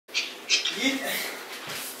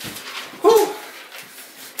Whew.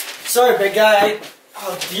 Sorry, big guy.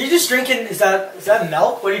 Oh, you just drinking? Is that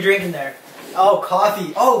milk? What are you drinking there? Oh,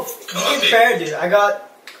 coffee. Oh, Coffee. fair, dude. I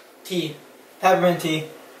got tea, peppermint tea.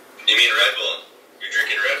 You mean Red Bull? You're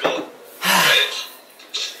drinking Red Bull, right?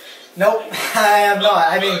 Nope, I am not.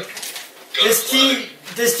 I mean, Go this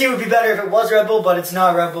tea would be better if it was Red Bull, but it's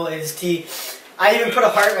not Red Bull. It is tea. I even put a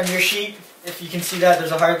heart on your sheet. If you can see that,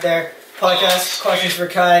 there's a heart there. Podcast questions for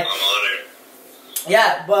Kai. I'm honored.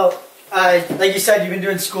 Yeah, well, like you said, you've been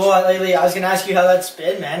doing school lately. I was gonna ask you how that's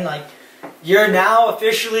been, man. Like, you're now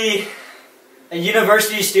officially a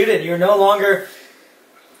university student. You're no longer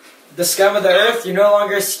the scum of the earth. You're no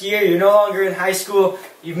longer a skier. You're no longer in high school.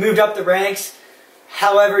 You've moved up the ranks.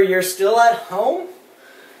 However, you're still at home.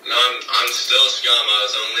 No, I'm still scum. I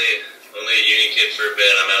was only a uni kid for a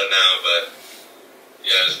bit. I'm out now, but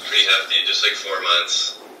yeah, it was pretty hefty. Just like 4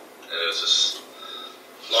 months, and it was just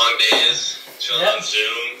long days, chilling on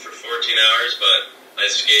Zoom for 14 hours. But I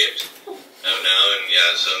escaped out now, and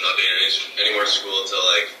yeah, so I'm not doing any more school until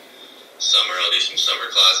like summer. I'll do some summer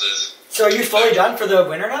classes. So are you fully done for the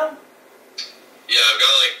winter now? Yeah, I've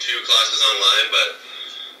got like 2 classes online, but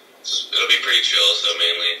it'll be pretty chill. So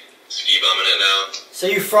mainly ski bumming it now. So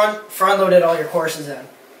you front loaded all your courses in.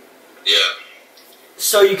 Yeah.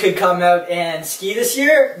 So you could come out and ski this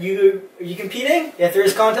year? Are you competing if there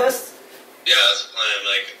is contests? Yeah, that's the plan.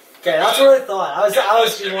 Like. Okay, that's what I thought. I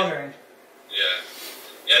was just wondering. Yeah.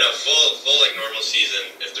 Yeah, no, full like normal season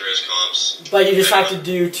if there is comps. But you just have to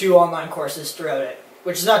do 2 online courses throughout it,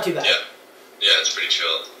 which is not too bad. Yeah. Yeah, it's pretty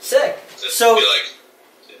chill. Sick. Just So be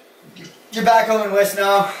like, you're back home in West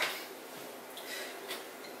now.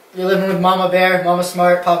 You're living with Mama Bear, Mama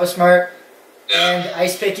Smart, Papa Smart, and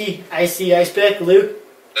Ice Picky, Icy Ice Pick, Luke.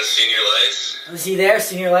 that's senior lice. Is he there?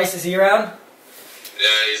 Senior Lice, is he around? Yeah,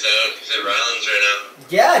 he's out. He's at Rylands right now.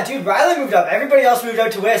 Yeah, dude, Riley moved up. Everybody else moved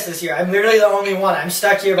out to West this year. I'm literally the only one. I'm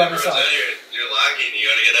stuck here by myself. You're lacking. You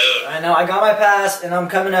gotta get out. I know. I got my pass, and I'm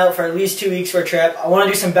coming out for at least 2 weeks for a trip. I want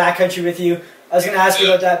to do some backcountry with you. I was going to ask you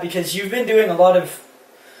about that because you've been doing a lot of,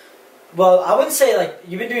 well, I wouldn't say like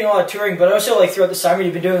you've been doing a lot of touring, but also like throughout the summer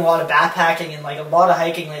you've been doing a lot of backpacking and like a lot of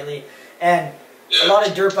hiking lately, and a lot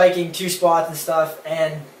of dirt biking, 2 spots and stuff.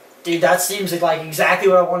 And dude, that seems like exactly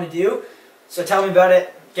what I want to do. So tell me about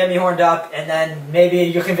it. Get me horned up, and then maybe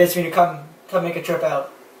you'll convince me to come make a trip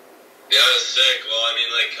out. Yeah, it was sick. Well, I mean,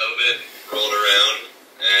 like COVID rolled around,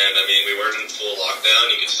 and I mean we weren't in full lockdown.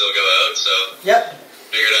 You could still go out, so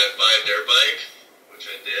figured I'd buy a dirt bike, which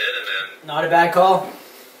I did, and then not a bad call.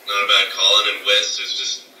 Not a bad call. And then West is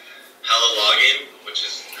just hella logging, which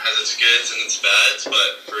has its goods and its bads,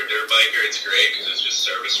 but for a dirt biker, it's great because it's just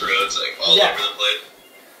service roads like all over the place.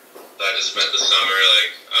 So I just spent the summer,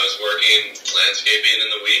 like, I was working landscaping in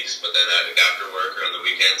the weeks, but then after work or on the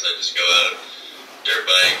weekends, I'd just go out, dirt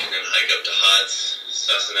bike, and then hike up to huts,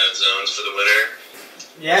 sussing out zones for the winter.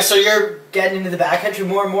 Yeah, so you're getting into the backcountry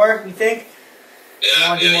more and more, you think?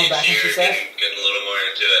 Yeah, each year, getting a little more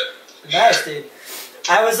into it. Nice, dude.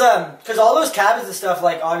 I was, because all those cabins and stuff,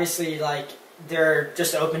 like, obviously, like, they're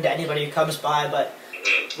just open to anybody who comes by, but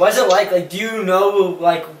what is it like? Like, do you know,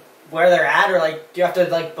 like, where they're at, or like, do you have to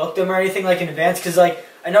like book them or anything like in advance? Because like,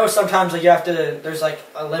 I know sometimes like you have to, there's like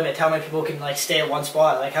a limit how many people can like stay at one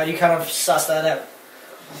spot. Like, how do you kind of suss that out?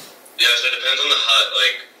 Yeah, so it depends on the hut.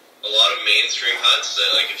 Like, a lot of mainstream huts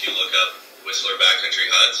that, like, if you look up Whistler Backcountry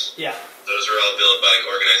huts, those are all built by like,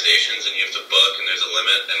 organizations, and you have to book, and there's a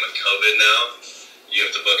limit. And with COVID now, you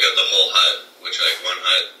have to book out the whole hut, which like one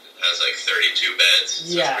hut has like 32 beds.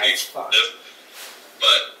 So it's pretty expensive.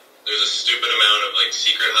 But there's a stupid amount of like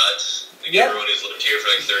secret huts. Like everyone who's lived here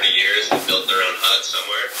for like 30 years and built their own hut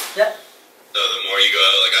somewhere. So the more you go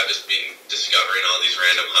out, like I've just been discovering all these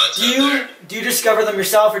random huts out there. Do you discover them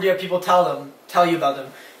yourself, or do you have people tell you about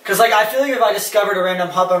them? Because like I feel like if I discovered a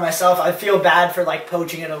random hut by myself, I feel bad for like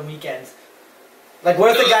poaching it on weekends. Like,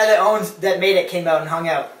 what if the guy that made it came out and hung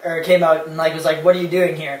out, or came out and like was like, "What are you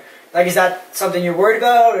doing here?" Like, is that something you're worried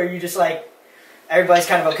about, or are you just like everybody's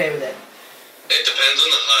kind of okay with it? It depends on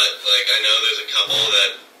the hut. Like, I know there's a couple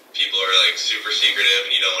that people are, like, super secretive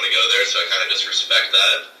and you don't want to go there, so I kind of just respect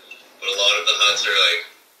that. But a lot of the huts are, like,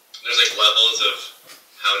 there's, like, levels of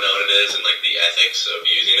how known it is and, like, the ethics of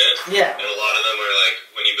using it. And a lot of them are, like,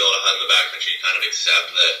 when you build a hut in the backcountry, you kind of accept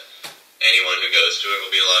that anyone who goes to it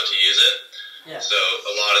will be allowed to use it. So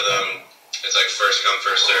a lot of them, it's, like, first come,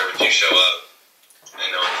 first serve. If you show up and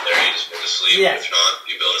no one's there, you just go to sleep. If not,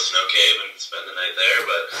 you build a snow cave and spend the night there.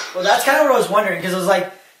 But well, that's kind of what I was wondering, because it was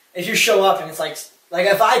like, if you show up and it's like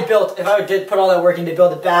if I did put all that work in to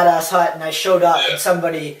build a badass hut, and I showed up and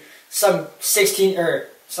some 16 or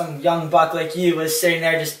some young buck like you was sitting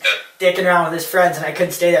there just dicking around with his friends and I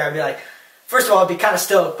couldn't stay there, I'd be like, first of all, I'd be kind of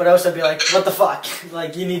stoked, but also I'd be like, what the fuck?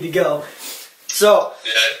 Like, you need to go. So.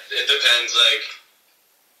 Yeah, it depends. Like,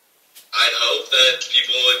 I'd hope that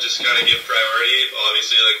people would just kind of give priority.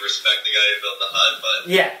 Obviously, like, respect the guy who built the hut, but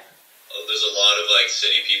yeah, there's a lot of, like,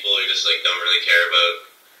 city people who just, like, don't really care about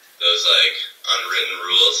those, like, unwritten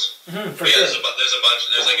rules. For yeah, sure.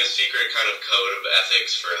 there's like a secret kind of code of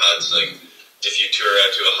ethics for huts. Like, if you tour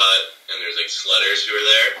out to a hut and there's, like, sledders who are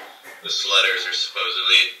there, the sledders are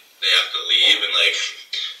supposedly, they have to leave and, like,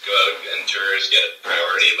 go out and tourists get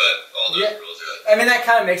priority, but all those rules are like... I mean, that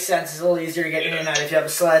kind of makes sense. It's a little easier to get in and out if you have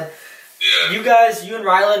a sled. Yeah. You and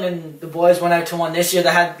Ryland and the boys went out to one this year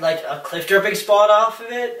that had like a cliff jumping spot off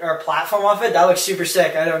of it, or a platform off it. That looks super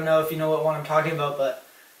sick. I don't know if you know what one I'm talking about, but...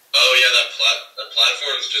 Oh yeah, that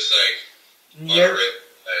platform's just like near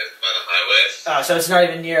by the highway. Oh, so it's not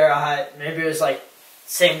even near a hut. Maybe it was like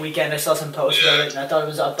same weekend I saw some posts about it and I thought it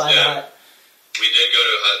was up by the hut. We did go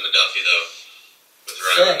to a hut in the Duffy though. With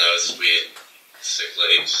Ryland, that was sweet. Sick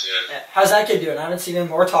legs, yeah. How's that kid doing? I haven't seen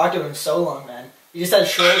him or talked to him in so long, man. You just had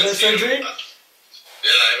shoulder surgery?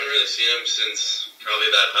 Yeah, I haven't really seen him since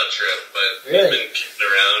probably that hut trip, but really? He's been kicking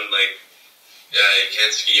around, like, yeah, he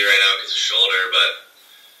can't ski right now because of shoulder, but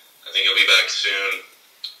I think he'll be back soon.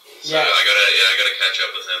 So I gotta catch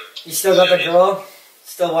up with him. You still got the girl?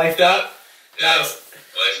 Still wifed up? Yeah, nice.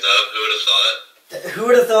 Wifed up, who would have thought? Who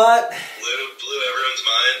would have thought? Blew everyone's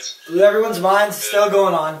minds. Blew everyone's minds, still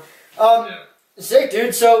going on. Sick,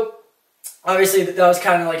 dude. So, obviously, that was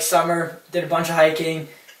kind of like summer. Did a bunch of hiking,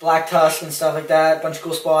 Black Tusk and stuff like that. A bunch of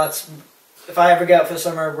cool spots. If I ever get out for the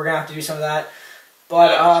summer, we're going to have to do some of that.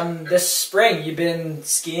 But this spring, you've been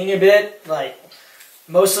skiing a bit, like,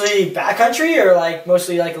 mostly backcountry or, like,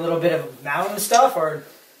 mostly, like, a little bit of mountain stuff? Or,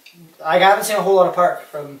 like, I haven't seen a whole lot of park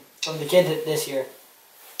from the kid this year.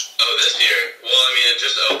 Oh, this year? Well, I mean, it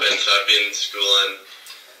just opened, so I've been schooling,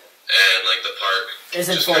 and, like, the park...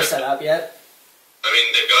 Isn't full set up yet? I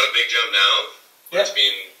mean, they've got a big jump now. It's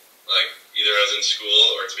been, like, either I was in school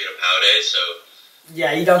or it's been a POW day, so...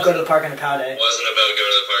 Yeah, you don't go to the park on a POW day. It wasn't about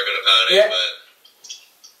going to the park on a POW day, but...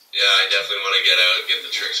 Yeah, I definitely want to get out and get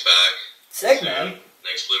the tricks back. Sick, man.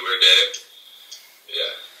 Next Bluebird day.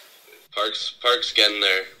 Yeah. Park's getting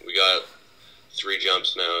there. We got 3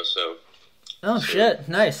 jumps now, so... Oh, shit.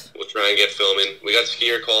 Nice. We'll try and get filming. We got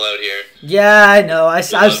Skier Cole out here. Yeah, I know. I've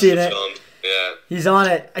seen it. Film. Yeah. He's on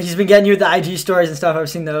it. He's been getting you with the IG stories and stuff. I've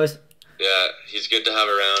seen those. Yeah, he's good to have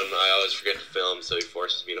around. I always forget to film, so he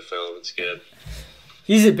forces me to film. It's good.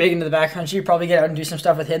 He's big into the backcountry. You probably get out and do some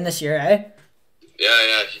stuff with him this year, eh?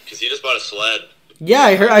 Yeah, because he just bought a sled. Yeah,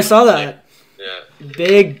 I saw that. Yeah.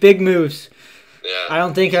 Big moves. Yeah. I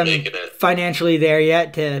don't think I'm financially there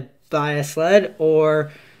yet to buy a sled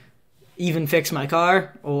or even fix my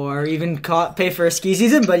car or even pay for a ski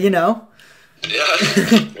season, but you know. Yeah.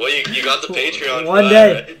 Well, you got the Patreon. One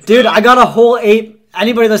day. Right? Dude, I got a whole 8.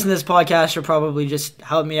 Anybody listening to this podcast should probably just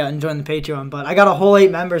help me out and join the Patreon, but I got a whole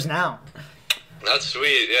 8 members now. That's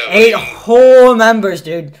sweet, yeah. 8 whole members,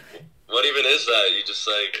 dude. What even is that? You just,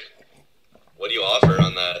 like, what do you offer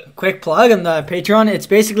on that? Quick plug on the Patreon. It's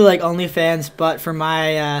basically like OnlyFans, but for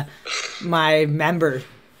my my member.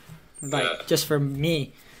 Like, just for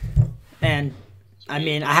me. And, I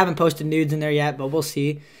mean, I haven't posted nudes in there yet, but we'll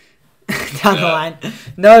see. Down the line.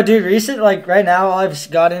 No, dude, right now, all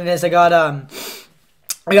I've gotten is I got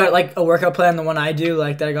like a workout plan, the one I do,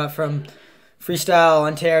 like that I got from Freestyle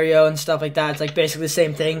Ontario and stuff like that. It's like basically the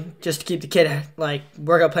same thing, just to keep the kid, like,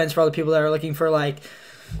 workout plans for all the people that are looking for, like,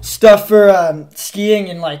 stuff for skiing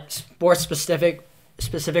and, like, sports specific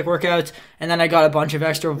workouts. And then I got a bunch of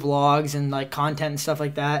extra vlogs and, like, content and stuff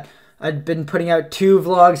like that. I've been putting out 2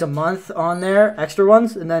 vlogs a month on there, extra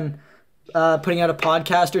ones, and then putting out a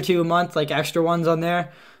podcast or 2 a month, like extra ones on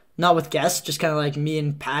there. Not with guests, just kind of like me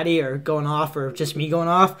and Patty or going off or just me going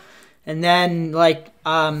off. And then, like,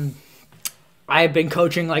 I've been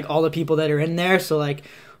coaching, like, all the people that are in there. So, like,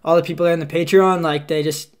 all the people that are in the Patreon, like, they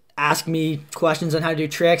just ask me questions on how to do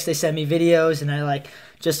tricks. They send me videos, and I, like,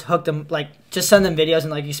 just hook them, like, just send them videos and,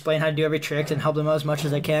 like, explain how to do every trick and help them out as much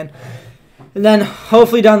as I can. And then,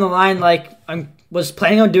 hopefully down the line, like, I was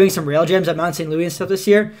planning on doing some rail jams at Mount St. Louis and stuff this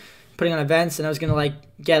year, putting on events, and I was going to, like,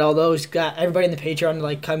 get all those, got everybody in the Patreon to,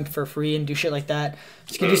 like, come for free and do shit like that.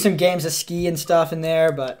 Just going to do some games of ski and stuff in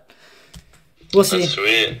there, but we'll see. That's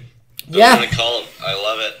sweet. Join the cult. I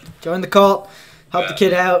love it. Join the cult. Help the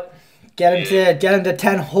kid out. Get him to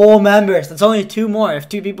 10 whole members. That's only 2 more. If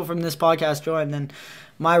 2 people from this podcast join, then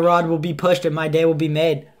my rod will be pushed and my day will be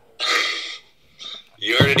made.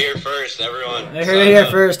 You heard it here first, everyone. I heard it here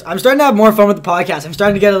first. I'm starting to have more fun with the podcast. I'm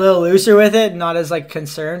starting to get a little looser with it, not as, like,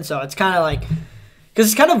 concerned. So it's kind of like,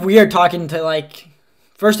 Because it's kind of weird talking to, like,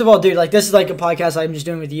 first of all, dude, like, this is, like, a podcast I'm just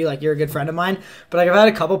doing with you. Like, you're a good friend of mine. But, like, I've had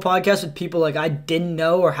a couple podcasts with people, like, I didn't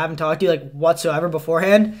know or haven't talked to, like, whatsoever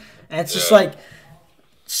beforehand. And it's just, like,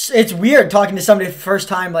 it's weird talking to somebody for the first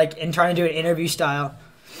time, like, and trying to do an interview style.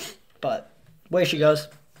 But, way she goes.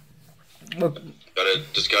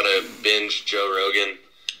 Just gotta binge Joe Rogan,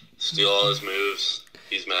 steal all his moves.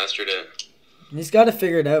 He's mastered it. He's got to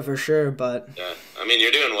figure it out for sure, but... Yeah, I mean,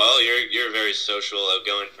 you're doing well. You're a very social,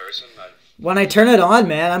 outgoing person. When I turn it on,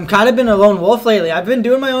 man, I'm kind of been a lone wolf lately. I've been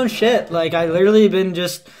doing my own shit. Like, I literally been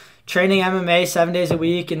just training MMA 7 days a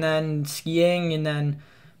week and then skiing and then...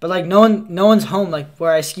 But, like, no one's home, like,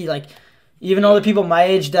 where I ski. Like, even all the people my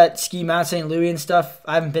age that ski Mount St. Louis and stuff,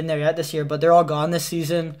 I haven't been there yet this year, but they're all gone this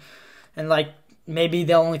season. And, like, maybe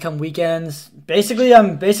they'll only come weekends. Basically,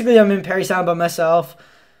 I'm in Parry Sound by myself.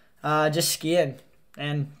 Just skiing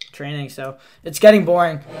and training, so it's getting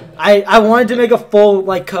boring. I wanted to make a full,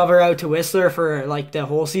 like, cover out to Whistler for, like, the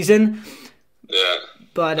whole season. Yeah.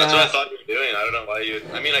 But that's what I thought you were doing. I don't know why you...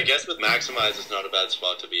 I mean, I guess with Maximize, it's not a bad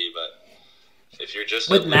spot to be, but if you're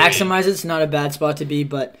just... With Maximize, it's not a bad spot to be,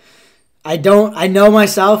 but I know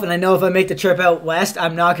myself, and I know if I make the trip out west,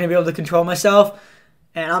 I'm not going to be able to control myself,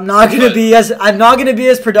 and I'm not going to be as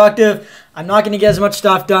productive. I'm not going to get as much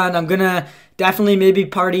stuff done. I'm going to definitely maybe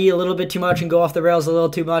party a little bit too much and go off the rails a little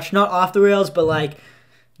too much. Not off the rails, but, like,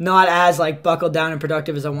 not as, like, buckled down and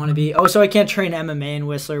productive as I want to be. Oh, so I can't train MMA in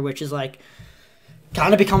Whistler, which is, like,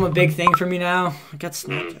 kind of become a big thing for me now. I got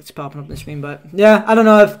Snapchats popping up on the screen, but, yeah, I don't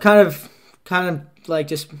know. I've kind of, like,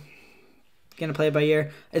 just going to play it by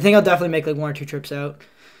ear. I think I'll definitely make, like, 1 or 2 trips out.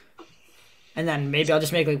 And then maybe I'll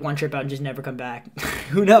just make, like, 1 trip out and just never come back.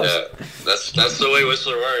 Who knows? Yeah, that's the way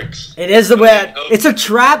Whistler works. It is the way. It's a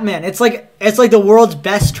trap, man. It's like the world's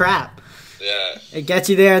best trap. Yeah. It gets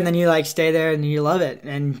you there, and then you, like, stay there, and you love it,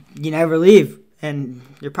 and you never leave. And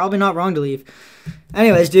you're probably not wrong to leave.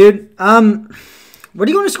 Anyways, dude, what are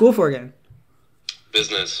you going to school for again?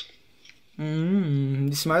 Business.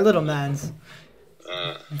 Smart little mans.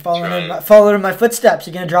 Following in my footsteps.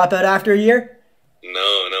 You gonna drop out after a year?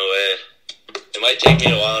 No way. It might take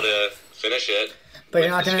me a while to finish it. But you're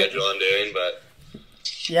not gonna schedule I'm doing, but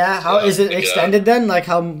yeah. How is it extended then? Like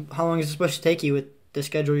how long is it supposed to take you with the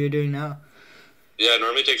schedule you're doing now? Yeah, it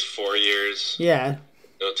normally takes 4 years. Yeah.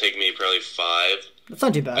 It'll take me probably 5. That's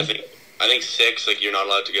not too bad. I think 6. Like you're not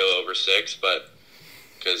allowed to go over 6, but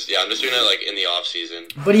because I'm just doing it like in the off season.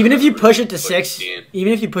 But even if you push it to 6,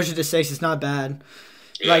 it's not bad.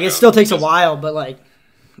 Yeah, like it still takes a while, but like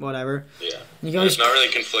whatever. Yeah. It's not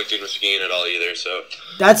really conflicting with skiing at all either, so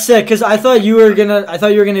that's sick. Cause I thought you were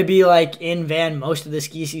gonna be like in van most of the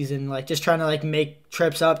ski season, like just trying to like make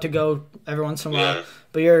trips up to go every once in a while.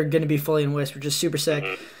 But you're gonna be fully in Wisp, which is super sick.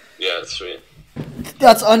 Mm-hmm. Yeah, that's sweet.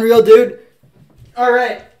 That's unreal, dude. All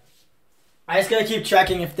right. I just gotta keep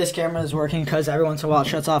checking if this camera is working because every once in a while it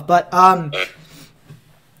shuts off. But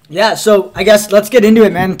yeah. So I guess let's get into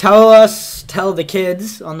it, man. Tell the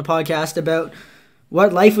kids on the podcast about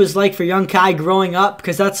what life was like for young Kai growing up,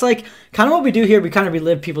 because that's like kind of what we do here. We kind of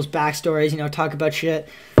relive people's backstories, talk about shit.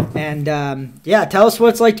 And yeah, tell us what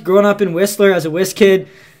it's like growing up in Whistler as a Whist kid.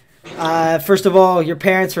 First of all, your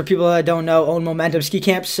parents, for people that don't know, own Momentum Ski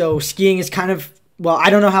Camps. So skiing is kind of, well, I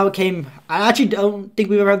don't know how it came. I actually don't think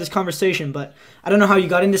we've ever had this conversation, but I don't know how you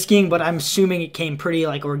got into skiing, but I'm assuming it came pretty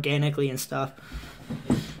like organically and stuff.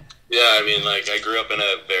 Yeah, I mean, like I grew up in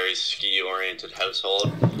a very ski-oriented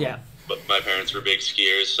household. Yeah. But my parents were big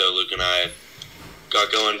skiers, so Luke and I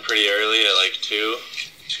got going pretty early at like 2.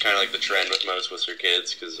 It's kind of like the trend with most Whistler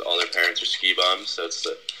kids because all their parents are ski bums, so it's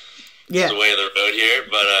the way of the road here.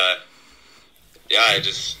 But yeah, I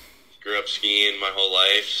just grew up skiing my whole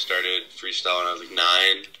life. Started freestyle when I was like 9,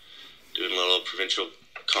 doing little provincial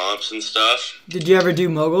comps and stuff. Did you ever do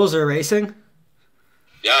moguls or racing?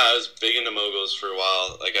 Yeah, I was big into moguls for a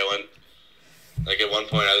while. Like I went, like at one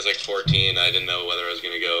point I was like 14. I didn't know whether I was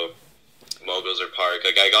gonna go moguls or park.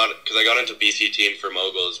 Like I got into BC team for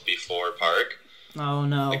moguls before park. Oh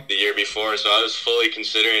no! Like the year before, so I was fully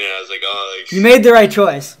considering it. I was like, oh, like you made the right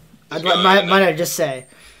choice. Might I just say?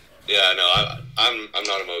 Yeah, no, I'm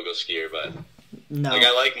not a mogul skier, but no. Like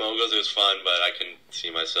I like moguls. It was fun, but I couldn't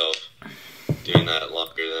see myself doing that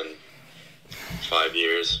longer than 5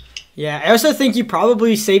 years. Yeah, I also think you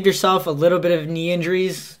probably saved yourself a little bit of knee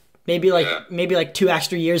injuries. Maybe like 2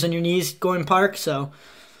 extra years on your knees going park, so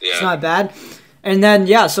it's not bad. And then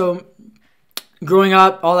so growing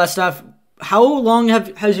up, all that stuff. How long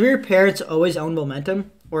has your parents always owned Momentum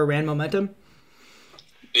or ran Momentum?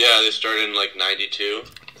 Yeah, they started in like 92.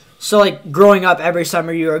 So like growing up, every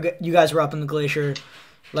summer you guys were up in the glacier,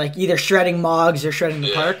 like either shredding mogs or shredding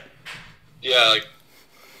the park. Yeah, like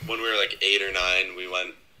when we were like 8 or 9, we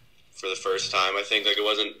went for the first time. I think like it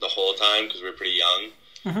wasn't the whole time because we were pretty young,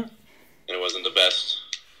 and it wasn't the best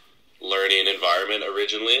learning environment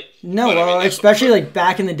originally. No, but, well, especially like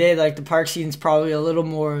back in the day, like the park scene's probably a little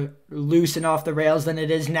more loose and off the rails than it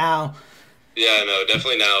is now. Yeah, no,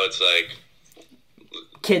 definitely now it's like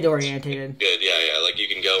kid oriented. Good, yeah. Like you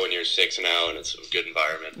can go when you're 6 now, and it's a good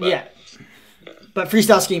environment. But, yeah. But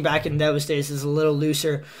freestyle skiing back in those days is a little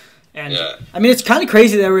looser, and I mean it's kind of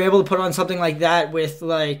crazy that we're able to put on something like that with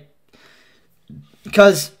like,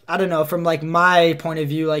 because I don't know, from like my point of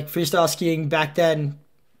view, like freestyle skiing back then,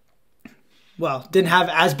 well, didn't have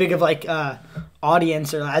as big of like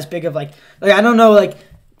audience or as big of like I don't know, like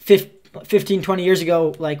 15, 20 years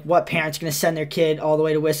ago, like what parents going to send their kid all the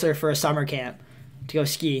way to Whistler for a summer camp to go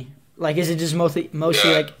ski? Like, is it just mostly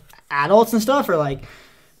like adults and stuff, or like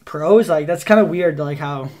pros? Like, that's kind of weird, like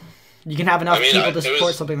how you can have enough people to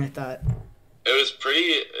support something like that.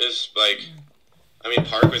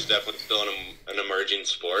 Park was definitely still an emerging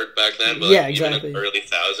sport back then, but even in the early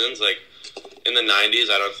thousands, like in the 90s,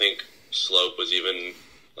 I don't think slope was even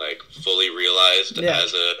like fully realized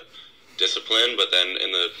as a discipline, but then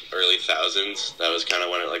in the early thousands, that was kind of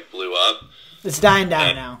when it like blew up. It's dying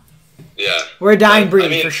down now. Yeah, we're a dying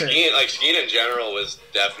breed for sure. Skiing in general was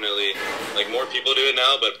definitely like more people do it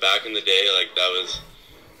now, but back in the day, like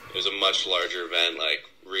it was a much larger event, like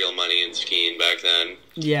real money in skiing back then.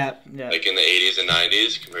 Yeah. Like in the 80s and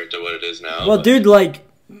 90s compared to what it is now. Well, dude, like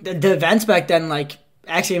the events back then, like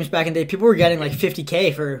X Games back in the day, people were getting like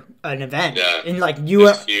 $50K for an event. Yeah, and like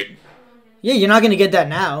you're not gonna get that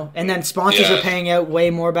now. And then sponsors are paying out way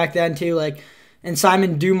more back then too. Like in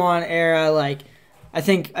Simon Dumont era, like I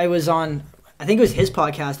think it was his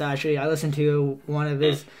podcast actually. I listened to one of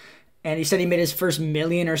his, and he said he made his first $1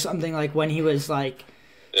 million or something like when he was like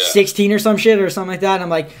 16 or some shit or something like that. And I'm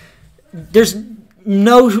like, there's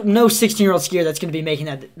no 16-year-old skier that's going to be making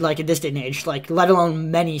that like at this day and age, like let alone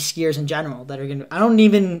many skiers in general that are going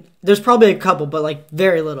to. There's probably a couple, but like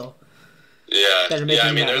very little. Yeah, I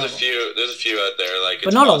mean, there's a few out there, like,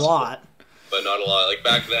 but not a lot. But not a lot. Like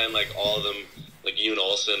back then, like all of them, like Yoon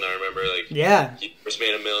Olsen, I remember, like he first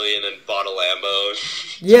made $1 million and bought a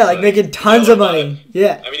Lambo. Yeah, like making tons of money.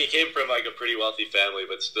 Yeah. I mean, he came from like a pretty wealthy family,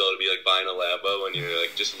 but still to be like buying a Lambo when you're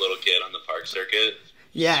like just a little kid on the park circuit.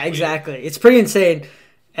 Yeah, sweet. Exactly. It's pretty insane,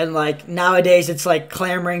 and like nowadays, it's like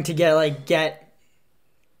clamoring to get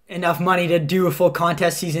enough money to do a full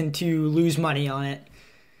contest season to lose money on it.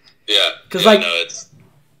 Yeah, because it's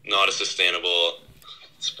not a sustainable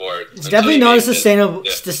sport. It's definitely not a sustainable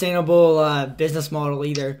business model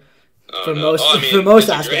either. For most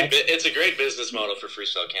aspects, it's a great business model for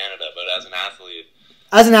Freestyle Canada, but as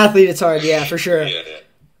an athlete, it's hard. Yeah, for sure. Yeah.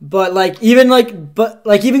 But even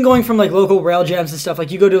going from like local rail jams and stuff,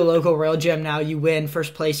 like you go to a local rail jam now, you win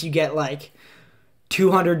first place, you get like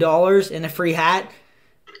 $200 and a free hat.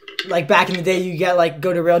 Like back in the day, you get like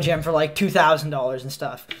go to rail jam for like $2,000 and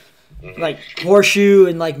stuff. Like Horseshoe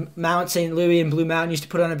and like Mount St. Louis and Blue Mountain used to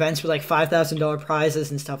put on events with like $5,000 prizes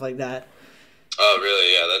and stuff like that. Oh,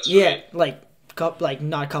 really? Yeah, that's like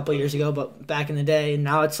not a couple of years ago, but back in the day. And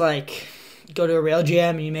now it's like go to a rail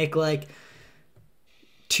jam and you make like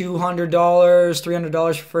 $200,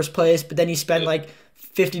 $300 for first place, but then you spend like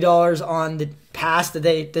 $50 on the pass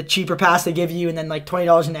the cheaper pass they give you, and then like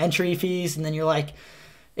 $20 in entry fees, and then you're like,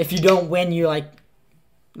 if you don't win, you like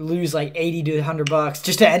lose like $80 to $100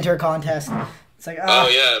 just to enter a contest. It's like oh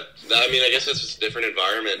yeah, I mean, I guess it's just a different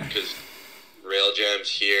environment because rail jams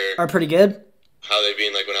here are pretty good. How they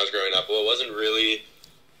been like when I was growing up? Well, it wasn't really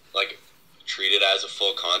like treated as a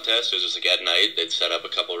full contest. It was just like at night they'd set up a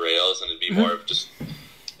couple rails and it'd be more of just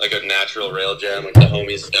like a natural rail jam, like the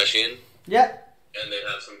homies session. Yeah. And they'd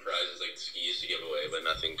have some prizes like skis to give away, but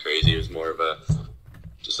nothing crazy. It was more of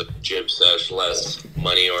just a jib sesh, less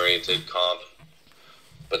money oriented comp.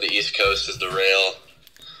 But the East Coast is the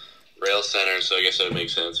rail center, so I guess that would make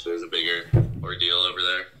sense if there's a bigger ordeal over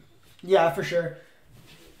there. Yeah, for sure.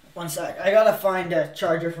 One sec. I gotta find a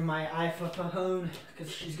charger for my iPhone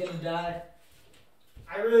because she's gonna die.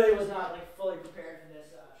 I really was not like fully prepared for this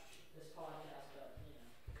podcast,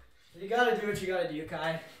 but you gotta do what you gotta do,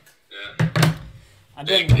 Kai. Yeah.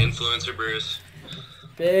 Big influencer Bruce.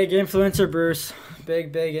 Big influencer Bruce.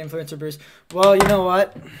 Big influencer Bruce. Well, you know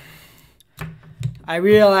what? I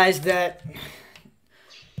realized that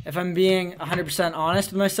if I'm being 100%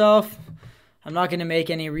 honest with myself, I'm not going to make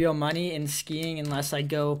any real money in skiing unless I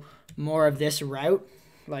go more of this route.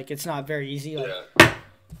 Like, it's not very easy. Like,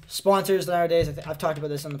 sponsors nowadays, I've talked about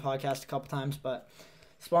this on the podcast a couple times, but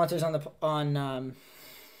sponsors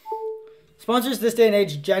sponsors this day and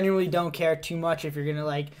age genuinely don't care too much if you're going to,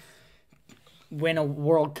 like, win a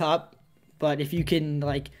World Cup, but if you can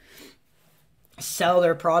like sell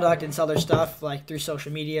their product and sell their stuff like through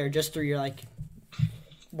social media or just through your like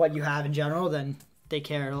what you have in general, then they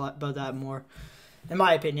care a lot about that more, in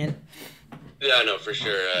my opinion. Yeah, no, for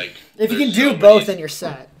sure. Like, if you can do both, then you're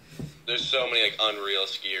set. There's so many like unreal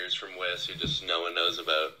skiers from WIS who just no one knows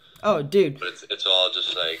about. Oh, dude. But it's all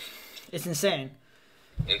just like it's insane.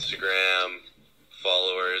 Instagram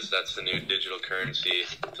followers. That's the new digital currency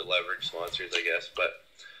to leverage sponsors, I guess. But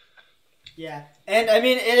yeah, and I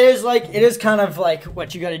mean it is kind of like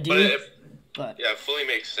what you got to do. But yeah, it fully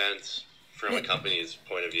makes sense from a company's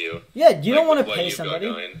point of view. Yeah, you don't want to pay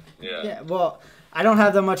somebody. Yeah. Well, I don't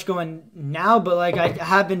have that much going now, but like I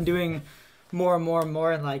have been doing more and more and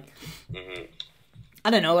more, and like I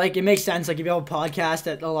don't know, like it makes sense. Like if you have a podcast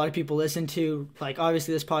that a lot of people listen to, like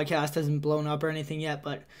obviously this podcast hasn't blown up or anything yet,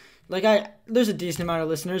 but like there's a decent amount of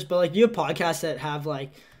listeners. But like you have podcasts that have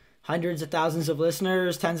like hundreds of thousands of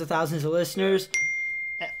listeners, tens of thousands of listeners.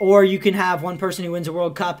 Or you can have one person who wins a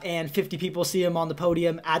World Cup and 50 people see him on the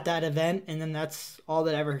podium at that event, and then that's all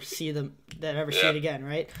that ever see it again,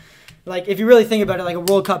 right? Like if you really think about it, like a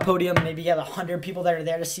World Cup podium, maybe you have 100 people that are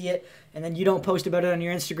there to see it, and then you don't post about it on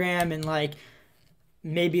your Instagram, and like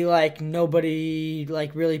maybe like nobody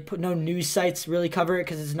like really no news sites really cover it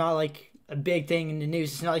because it's not like a big thing in the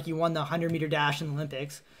news. It's not like you won the 100-meter dash in the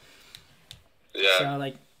Olympics. Yeah. So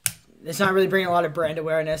like it's not really bringing a lot of brand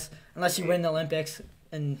awareness unless you win the Olympics.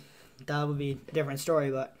 And that would be a different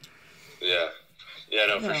story, but... Yeah,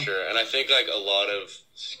 no, for sure. And I think, like, a lot of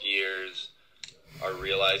skiers are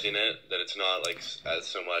realizing it, that it's not, like, as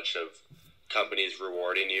so much of companies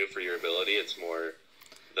rewarding you for your ability. It's more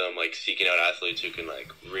them, like, seeking out athletes who can,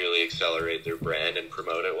 like, really accelerate their brand and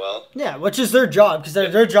promote it well. Yeah, which is their job, because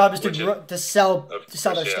their job is to sell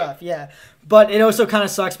their stuff, yeah. But it also kind of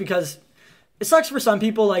sucks because... It sucks for some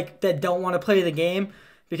people, like, that don't want to play the game.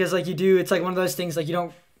 Because, like, it's like one of those things, like,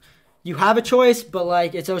 you have a choice, but,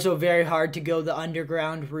 like, it's also very hard to go the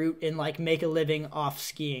underground route and, like, make a living off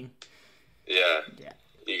skiing. Yeah.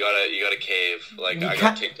 You gotta cave. Like, I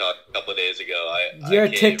got TikTok a couple of days ago. You're a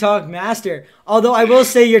TikTok master. Although I will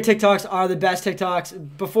say your TikToks are the best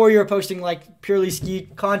TikToks. Before you were posting, like, purely ski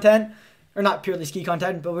content, or not purely ski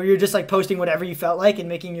content, but where you're just, like, posting whatever you felt like and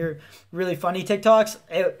making your really funny TikToks,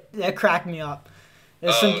 that cracked me up.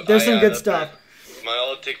 There's some good stuff. My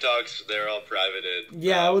old TikToks, they're all privated.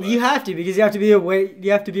 Yeah, well, you have to because you have to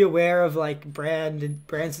be aware of like brands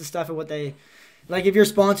and stuff and what they like. If your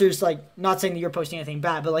sponsors, like, not saying that you're posting anything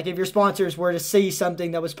bad, but like if your sponsors were to see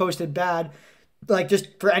something that was posted bad, like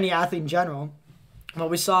just for any athlete in general. Well,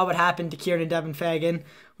 we saw what happened to Kieran and Devin Fagan.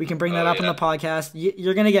 We can bring that up on the podcast.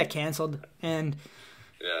 You're gonna get canceled, and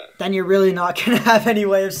then you're really not gonna have any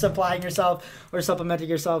way of supplying yourself or supplementing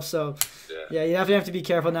yourself. So. Yeah, you definitely have to be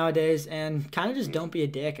careful nowadays and kind of just don't be a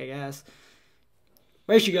dick, I guess.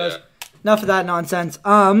 Where she goes. Enough of that nonsense.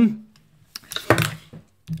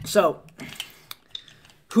 So,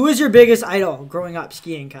 who was your biggest idol growing up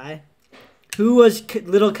skiing, Kai? Who was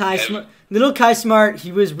little Kai Smart? Little Kai Smart,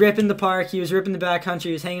 he was ripping the park. He was ripping the backcountry.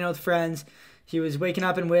 He was hanging out with friends. He was waking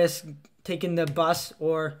up in WIS, taking the bus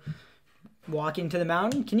or walking to the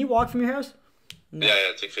mountain. Can you walk from your house? No. Yeah,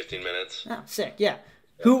 it's like 15 minutes. Oh, sick, yeah.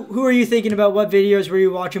 Who are you thinking about? What videos were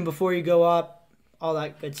you watching before you go up? All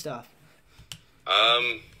that good stuff.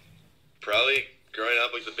 Probably growing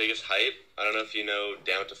up, like the biggest hype. I don't know if you know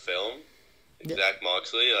Down to Film, Zach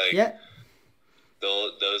Moxley. Like,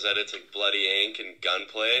 those edits of Bloody Ink and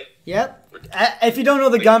Gunplay. Yep. If you don't know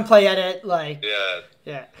the Gunplay edit, like.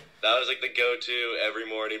 Yeah. That was like the go-to every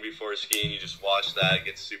morning before skiing. You just watch that,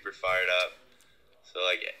 get super fired up. So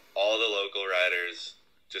like all the local riders.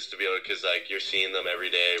 Just to be able, because like you're seeing them every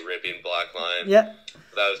day ripping black line. Yep.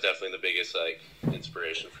 That was definitely the biggest like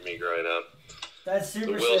inspiration for me growing up. That's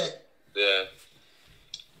super sick. Yeah.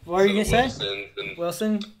 What were you gonna say?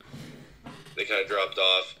 Wilson. They kind of dropped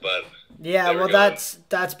off, but. Yeah, well, that's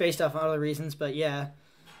based off other reasons, but yeah.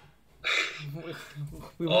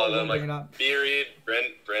 we won't bring it up. B. Reed,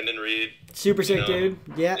 Brendan Reed. Super sick, dude.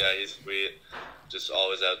 Yeah. Yeah, he's sweet. Just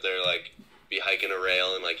always out there, like, be hiking a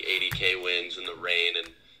rail in like 80K winds in the rain and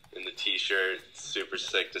in the t-shirt. Super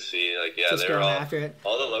sick to see. Like, yeah, just they're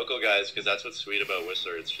all the local guys, because that's what's sweet about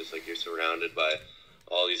Whistler. It's just like you're surrounded by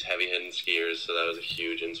all these heavy-hitting skiers, so that was a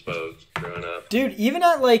huge inspo growing up. Dude, even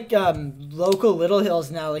at like local Little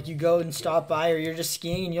Hills now, like you go and stop by or you're just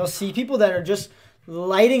skiing and you'll see people that are just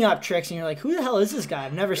lighting up tricks and you're like, who the hell is this guy?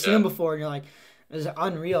 I've never seen him before. And you're like, it's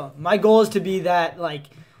unreal. My goal is to be that, like,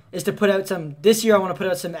 is to put out this year I want to put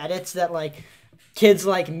out some edits that like kids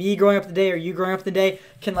like me growing up the day or you growing up the day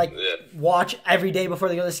can like watch every day before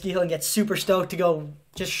they go to the ski hill and get super stoked to go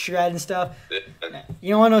just shred and stuff.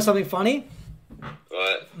 You want to know something funny?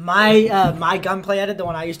 What? My gunplay edit, the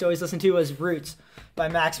one I used to always listen to, was Roots by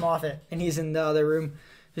Max Moffat, and he's in the other room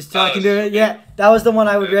just talking to it. Yeah, that was the one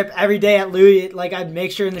I would rip every day at Louis. Like, I'd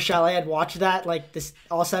make sure in the chalet I'd watch that, like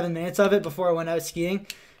all 7 minutes of it before I went out skiing,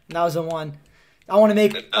 and that was the one. I want to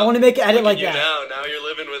make an edit like that. Now you're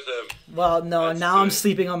living with him. Well, no, now I'm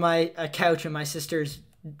sleeping on my couch in my sister's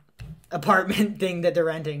apartment thing that they're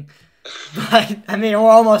renting. But I mean, we're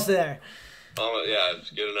almost there. Yeah,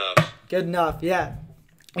 it's good enough. Good enough, yeah.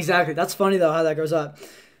 Exactly. That's funny though how that goes up,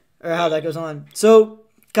 or how that goes on. So,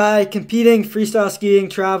 Kai, competing, freestyle skiing,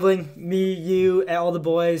 traveling, me, you, and all the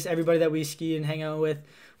boys, everybody that we ski and hang out with.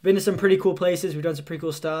 We've been to some pretty cool places. We've done some pretty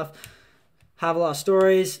cool stuff. Have a lot of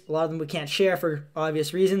stories. A lot of them we can't share for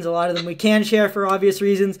obvious reasons. A lot of them we can share for obvious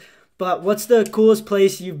reasons. But what's the coolest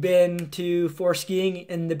place you've been to for skiing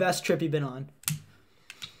and the best trip you've been on?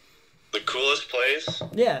 The coolest place?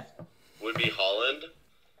 Yeah. Would be Holland.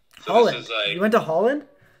 So Holland? This is like, you went to Holland?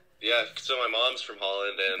 Yeah, so my mom's from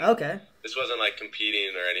Holland, and okay. This wasn't like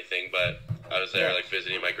competing or anything, but I was there like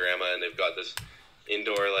visiting my grandma, and they've got this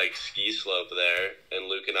indoor like ski slope there, and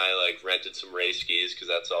Luke and I like rented some race skis because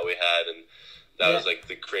that's all we had, and that was like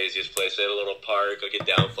the craziest place. They had a little park, like a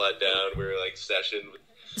down flat down. We were like session.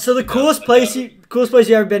 So the coolest place you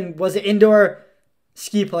ever been was an indoor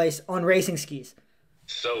ski place on racing skis.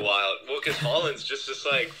 So wild. Well, because Holland's just this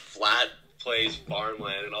like flat place,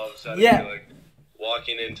 farmland, and all of a sudden you're like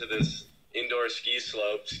walking into this indoor ski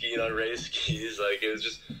slope, skiing on race skis. Like it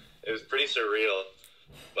was pretty surreal.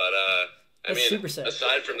 But I mean, super sick.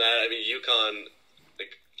 Aside from that, I mean,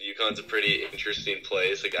 Yukon's a pretty interesting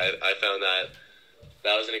place. Like I found that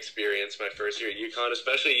was an experience my first year at Yukon,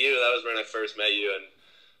 especially you. That was when I first met you, and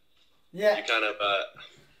you kind of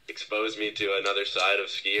exposed me to another side of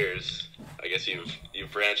skiers. I guess you've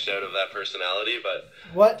branched out of that personality, but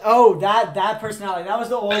what? Oh, that personality. That was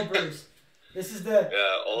the old Bruce. This is the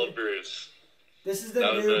old Bruce. This is the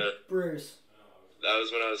new Bruce. That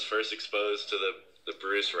was when I was first exposed to the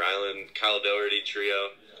Bruce Ryland, Kyle Doherty trio.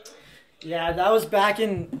 Yeah, that was back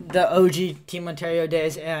in the OG Team Ontario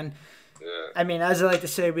days, and I mean, as I like to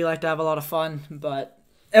say, we like to have a lot of fun, but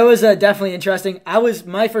it was definitely interesting.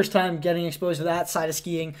 My first time getting exposed to that side of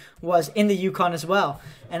skiing was in the Yukon as well,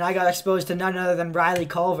 and I got exposed to none other than Riley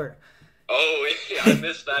Culver. Oh, yeah, I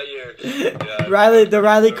missed that year. Yeah, the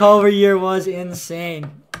Riley Culver year was insane.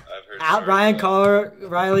 I've heard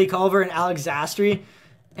Riley Culver and Alex Zastry,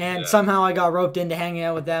 and somehow I got roped into hanging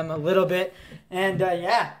out with them a little bit, and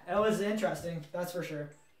it was interesting, that's for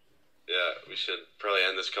sure. Yeah, we should probably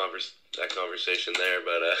end that conversation there,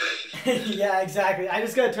 but yeah, exactly. I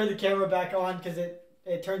just gotta turn the camera back on because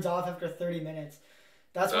it turns off after 30 minutes.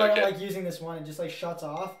 That's why I don't like using this one. It just like shuts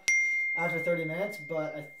off after 30 minutes.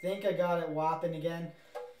 But I think I got it whopping again.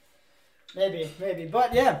 Maybe.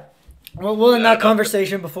 But yeah, we'll end that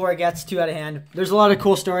conversation before it gets too out of hand. There's a lot of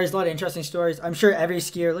cool stories, a lot of interesting stories. I'm sure every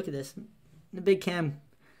skier. Look at this, the big cam,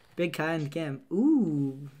 big Kai in the cam.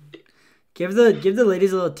 Ooh, give the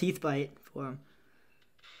ladies a little teeth bite for them.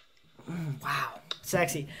 Wow,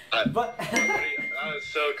 sexy. But that was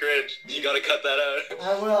so cringe. You gotta cut that out.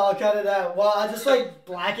 I will. I'll cut it out. Well, I'll just like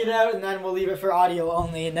black it out, and then we'll leave it for audio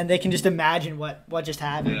only, and then they can just imagine what just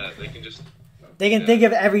happened. Yeah, they can just. They can think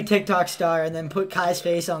of every TikTok star and then put Kai's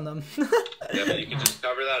face on them. Yeah, but you can just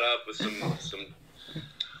cover that up with some TikTok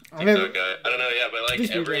guy. I don't know. Yeah, but like I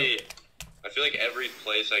feel like every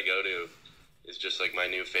place I go to is just like my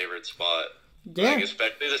new favorite spot. Yeah. Like,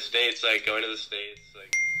 especially the States. Like going to the States.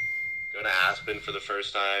 Like. Going to Aspen for the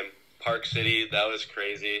first time. Park City, that was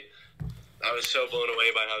crazy. I was so blown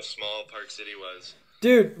away by how small Park City was.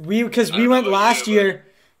 Dude, we went last year.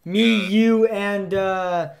 Me, you, and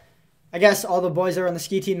I guess all the boys that were on the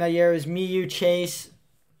ski team that year. It was me, you, Chase.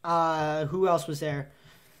 Who else was there?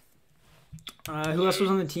 Who else was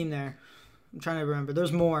on the team there? I'm trying to remember.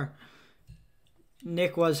 There's more.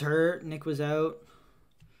 Nick was hurt. Nick was out.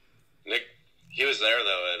 He was there,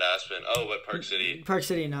 though, at Aspen. Oh, but Park City. Park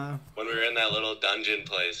City, no. When we were in that little dungeon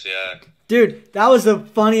place, yeah. Dude, that was the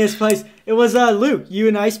funniest place. It was Luke, you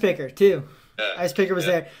and Ice Picker, too. Yeah. Ice Picker was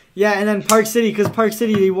there. Yeah, and then Park City, because Park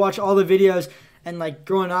City, you watch all the videos. And, like,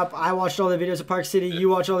 growing up, I watched all the videos of Park City. You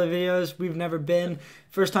watch all the videos. We've never been.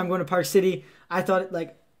 First time going to Park City, I thought,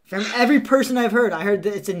 like, from every person I heard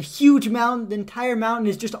that it's a huge mountain. The entire mountain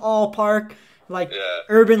is just all park. Like,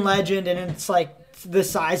 urban legend, and it's, like, the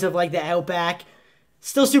size of like the Outback.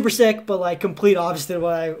 Still super sick, but like complete opposite of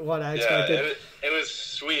what I expected. Yeah, it was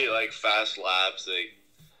sweet, like fast laps, like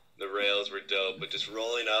the rails were dope, but just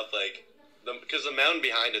rolling up like because the mountain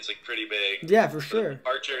behind it's like pretty big. Yeah, for sure. The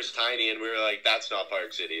Archer's tiny, and we were like, that's not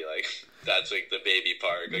Park City. Like that's like the baby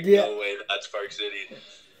park. Like, Yeah. no way that's Park City.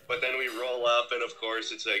 But then we roll up, and of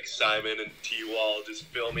course it's like Simon and T-Wall just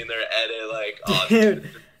filming their edit. Like, oh, Dude.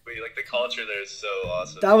 like the culture there is so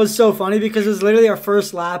awesome. That was so funny because it was literally our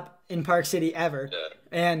first lap in Park City ever. Yeah.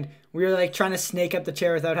 And we were like trying to snake up the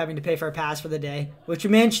chair without having to pay for a pass for the day, which we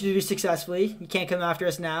managed to do successfully. You can't come after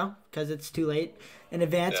us now because it's too late in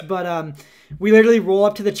advance. Yeah. But we literally roll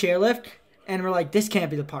up to the chairlift and we're like, this can't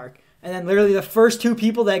be the park. And then literally the first two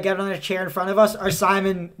people that get on a chair in front of us are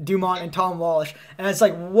Simon Dumont and Tom Walsh. And it's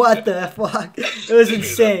like, what the fuck? It was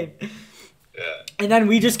insane. Yeah. And then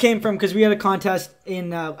we just came from, because we had a contest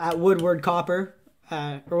in at Woodward Copper.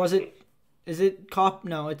 Or was it, is it Cop?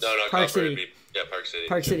 No, it's No, Park Copper City. would be, yeah, Park City.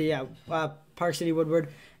 Park City, yeah. Park City Woodward.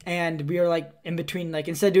 And we were like in between, like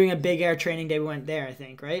instead of doing a big air training day, we went there, I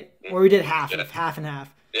think, right? Or we did half and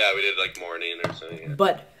half. Yeah, we did like morning or something. Yeah.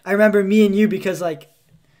 But I remember me and you because like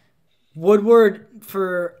Woodward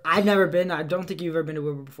I've never been. I don't think you've ever been to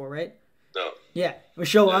Woodward before, right? No. Yeah. We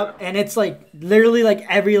show up and it's like literally like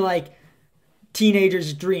every like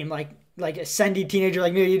teenager's dream, like a sendy teenager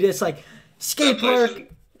like me. You just like skate park.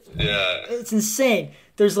 Yeah. It's insane.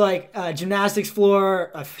 There's like a gymnastics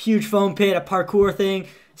floor, a huge foam pit, a parkour thing,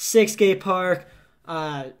 6 skate park,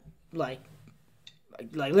 like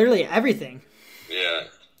literally everything. Yeah.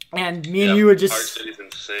 And me and you would just Park City's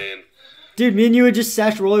insane. Dude, me and you would just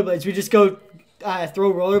sesh rollerblades. We just go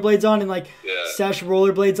throw rollerblades on and like sesh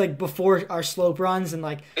rollerblades like before our slope runs and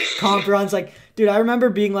like comp runs. Like, dude, I remember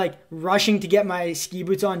being like rushing to get my ski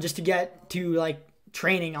boots on just to get to like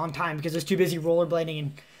training on time because I was too busy rollerblading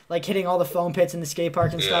and like hitting all the foam pits in the skate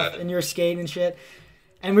park and stuff. And you were skating and shit.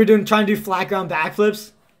 And we were trying to do flat ground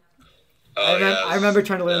backflips. Oh, I remember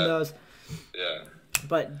trying to learn those. Yeah.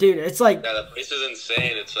 But dude, it's like the place is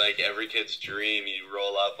insane. It's like every kid's dream. You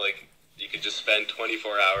roll up like. You could just spend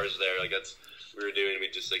 24 hours there. Like, that's what we were doing. We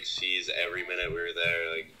just, like, seize every minute we were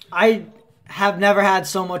there. Like, I have never had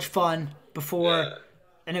so much fun before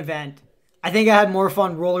an event. I think I had more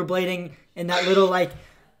fun rollerblading in that little, like,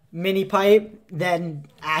 mini pipe than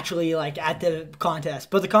actually, like, at the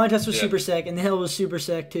contest. But the contest was super sick, and the hill was super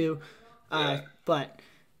sick, too. But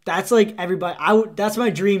that's, like, everybody. That's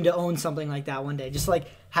my dream to own something like that one day. Just, like,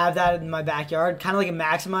 have that in my backyard. Kind of like a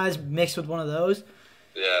Maximize mixed with one of those.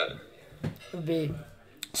 Yeah. It would be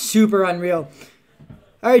super unreal.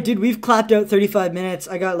 All right, dude, we've clapped out 35 minutes.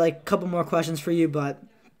 I got like a couple more questions for you, but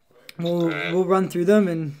we'll run through them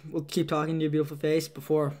and we'll keep talking to your beautiful face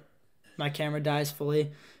before my camera dies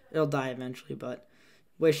fully. It'll die eventually, but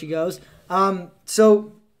way she goes.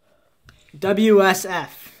 So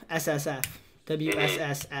WSSF.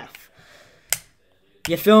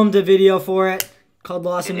 You filmed a video for it called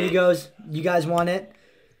Los Amigos. You guys won it.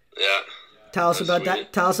 Yeah. Tell us about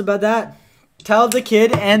that. Tell us about that. Tell the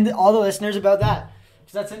kid and all the listeners about that,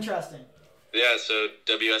 because that's interesting. Yeah, so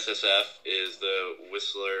WSSF is the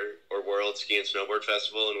Whistler or World Ski and Snowboard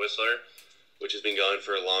Festival in Whistler, which has been going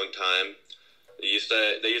for a long time. They used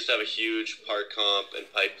to have a huge park comp and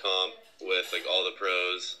pipe comp with like all the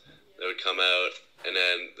pros that would come out, and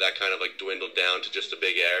then that kind of like dwindled down to just a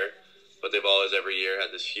big air. But they've always every year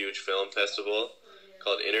had this huge film festival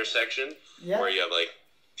called Intersection, where you have like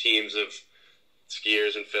teams of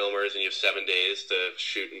skiers and filmers, and you have 7 days to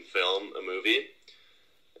shoot and film a movie.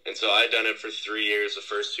 And so I'd done it for 3 years, the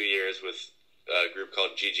first 2 years with a group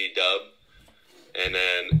called GG Dub. And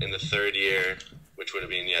then in the third year, which would have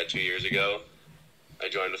been, 2 years ago, I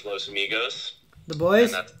joined with Los Amigos. The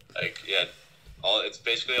boys? And that's, like, it's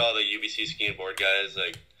basically all the UBC ski and board guys,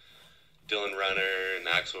 like Dylan Runner and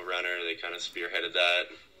Axel Runner, they kind of spearheaded that,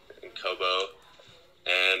 and Kobo.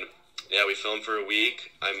 And, we filmed for a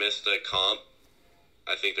week. I missed a comp.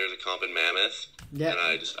 I think there's a comp in Mammoth. Yeah. And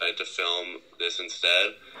I had to film this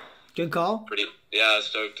instead. Good call. I was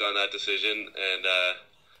stoked on that decision. And,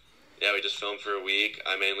 we just filmed for a week.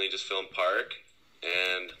 I mainly just filmed park.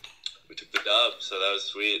 And we took the dub, so that was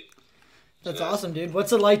sweet. That's awesome, dude.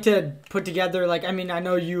 What's it like to put together, like, I mean, I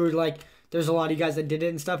know you were, like, there's a lot of you guys that did it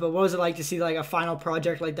and stuff, but what was it like to see, like, a final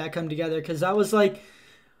project like that come together? Because that was, like,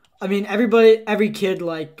 I mean, every kid,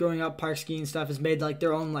 like, growing up park skiing stuff has made, like,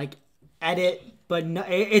 their own, like, edit. But no,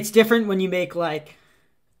 it's different when you make like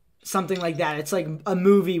something like that. It's like a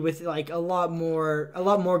movie with like a lot more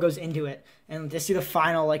goes into it, and to see the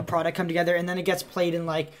final like product come together, and then it gets played in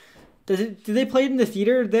like, do they play it in the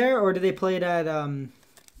theater there, or do they play it at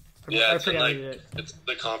it's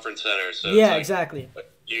the conference center. So yeah, it's like exactly. A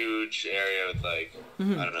huge area with like I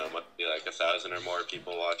don't know, might be like 1,000 or more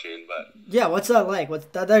people watching. But yeah, what's that like?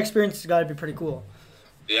 That experience has got to be pretty cool.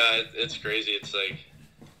 Yeah, it's crazy. It's like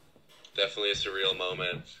definitely a surreal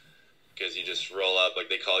moment because you just roll up, like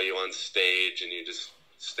they call you on stage and you just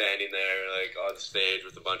standing there like on stage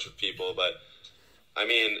with a bunch of people. But I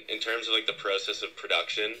mean, in terms of like the process of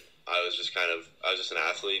production, I was just an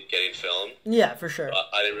athlete getting film. Yeah, for sure.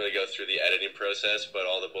 I didn't really go through the editing process, but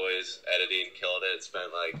all the boys editing killed it.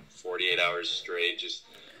 Spent like 48 hours straight just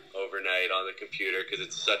overnight on the computer because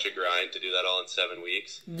it's such a grind to do that all in 7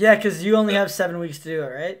 weeks. Yeah, because you only have 7 weeks to do it,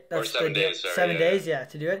 right? Or 7 days, sorry. 7 days, yeah,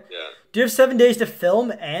 to do it? Yeah. Do you have 7 days to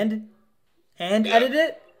film and edit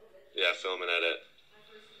it? Yeah, film and edit.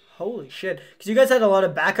 Holy shit. Because you guys had a lot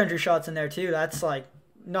of backcountry shots in there, too. That's, like,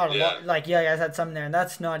 not a lot. Like, yeah, you guys had some in there, and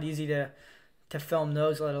that's not easy to film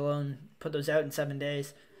those, let alone put those out in 7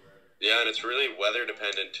 days. Yeah, and it's really weather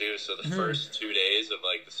dependent, too. So the first 2 days of,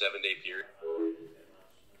 like, the 7-day period.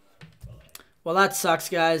 Well, that sucks,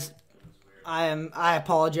 guys. I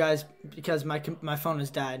apologize because my phone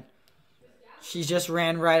has died. She just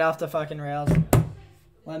ran right off the fucking rails.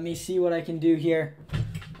 Let me see what I can do here.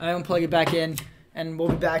 I unplug it back in, and we'll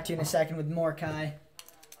be back to you in a second with more Kai.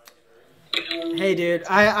 Hey, dude.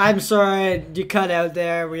 I'm sorry you cut out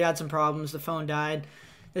there. We had some problems. The phone died.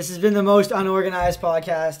 This has been the most unorganized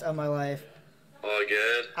podcast of my life. All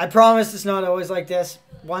good. I promise it's not always like this.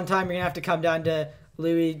 One time you're going to have to come down to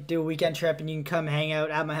Louis, do a weekend trip, and you can come hang out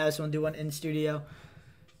at my house and we'll do one in studio.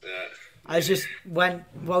 Yeah. I just went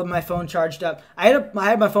while my phone charged up. I had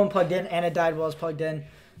my phone plugged in and it died while I was plugged in,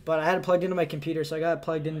 but I had it plugged into my computer, so I got it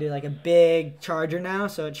plugged into like a big charger now,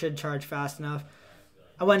 so it should charge fast enough.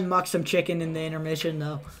 I went and mucked some chicken in the intermission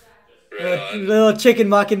though. Right little chicken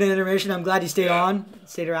muck in the intermission. I'm glad you stayed around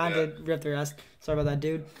to rip the rest. Sorry about that,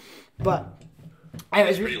 dude. But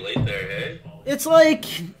it's pretty late there, hey? It's like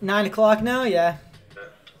 9 o'clock now, yeah.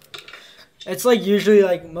 It's like usually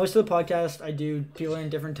like most of the podcasts I do, people are in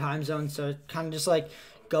different time zones, so kind of just like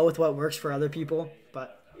go with what works for other people.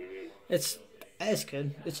 But it's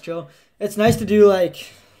good. It's chill. It's nice to do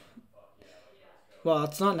like, well,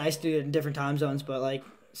 it's not nice to do it in different time zones, but like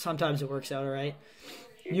sometimes it works out alright.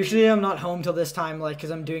 Usually I'm not home till this time, like because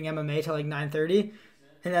I'm doing MMA till like 9:30,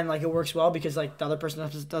 and then like it works well because like the other person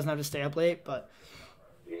doesn't have to stay up late, but.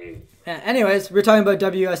 Anyways, we're talking about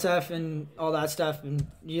WSF and all that stuff, and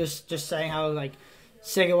you just saying how like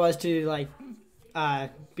sick it was to like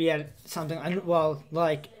be at something. Well,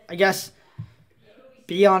 like I guess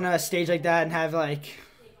be on a stage like that and have like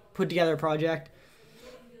put together a project.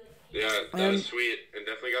 Yeah, that was sweet, and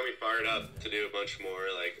definitely got me fired up to do a bunch more.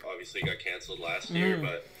 Like obviously got canceled last year,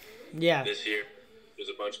 but this year there's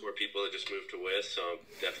a bunch more people that just moved to WIS, so I'm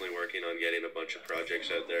definitely working on getting a bunch of projects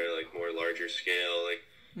out there, like more larger scale, like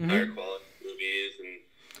higher quality movies and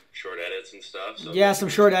short edits and stuff. So yeah, some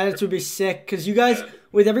short edits would be sick because you guys,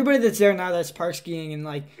 with everybody that's there now that's park skiing and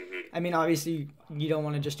like, I mean, obviously you don't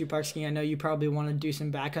want to just do park skiing. I know you probably want to do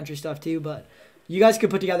some backcountry stuff too, but you guys could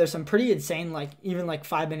put together some pretty insane, like even like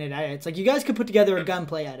 5-minute edits. Like you guys could put together a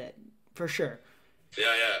gunplay edit for sure. Yeah,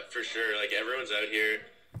 for sure. Like everyone's out here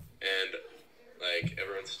and like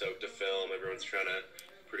everyone's stoked to film. Everyone's trying to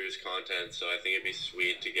produce content, so I think it'd be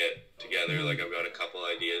sweet to get together. Like I've got a couple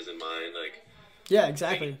ideas in mind. Like yeah,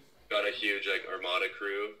 exactly. Got a huge like Armada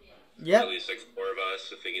crew. Yeah. At least like 4 of us.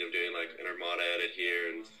 So thinking of doing like an Armada edit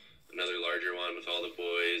here and another larger one with all the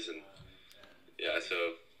boys, and yeah,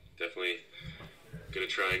 so definitely gonna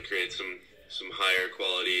try and create some higher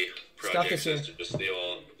quality projects as to just the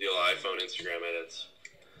old iPhone Instagram edits.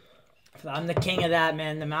 I'm the king of that,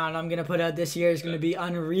 man. The amount I'm gonna put out this year is gonna be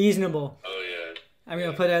unreasonable. Oh yeah. I'm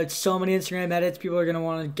going to put out so many Instagram edits, people are going to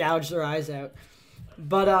want to gouge their eyes out.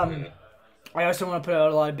 But I also want to put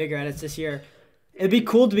out a lot of bigger edits this year. It'd be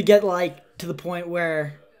cool to get like to the point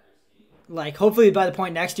where, like, hopefully by the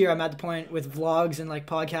point next year, I'm at the point with vlogs and like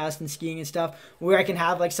podcasts and skiing and stuff where I can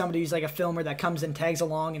have like somebody who's like a filmer that comes and tags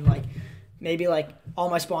along and like maybe like all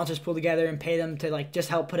my sponsors pull together and pay them to like just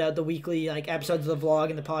help put out the weekly like episodes of the vlog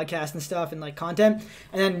and the podcast and stuff and like content,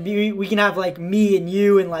 and then we can have like me and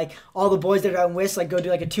you and like all the boys that are out in WIS like go do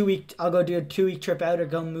like a 2-week, I'll go do a 2-week trip out or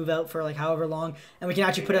go move out for like however long, and we can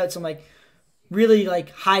actually put out some like really like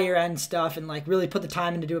higher end stuff and like really put the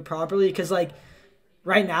time in to do it properly, because like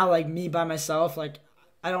right now like me by myself, like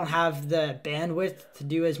I don't have the bandwidth to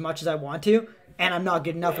do as much as I want to. And I'm not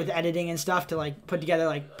good enough with editing and stuff to like put together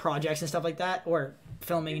like projects and stuff like that, or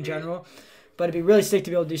filming in general. But it'd be really sick to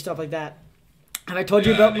be able to do stuff like that. Have I told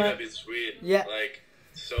you about that'd be sweet. Yeah. Like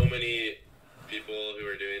so many people who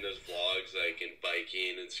are doing those vlogs, like in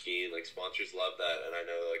biking and skiing, like sponsors love that, and I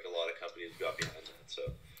know like a lot of companies got behind that. So.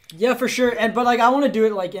 Yeah, for sure. But like I want to do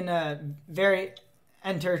it like in a very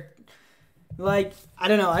like I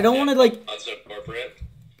don't know. I don't want to like. Not so corporate.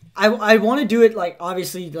 I want to do it like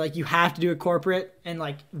obviously like you have to do it corporate and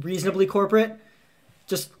like reasonably corporate,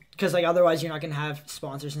 just because like otherwise you're not gonna have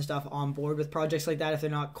sponsors and stuff on board with projects like that if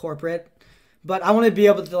they're not corporate. But I want to be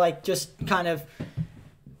able to like just kind of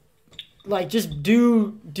like just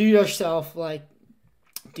do yourself, like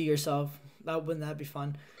do yourself. Wouldn't that be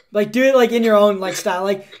fun? Like do it like in your own like style,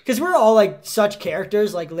 like because we're all like such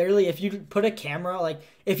characters. Like literally, if you put a camera, like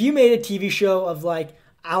if you made a TV show of like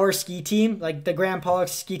our ski team, like the Graham Pollock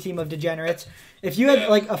ski team of degenerates, if you had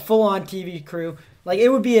like a full on TV crew, like it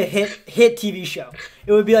would be a hit TV show.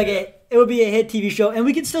 It would be like a hit TV show, and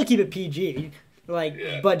we could still keep it PG,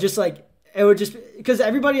 like but just like it would just because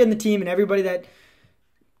everybody on the team and everybody that.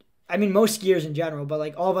 I mean, most skiers in general, but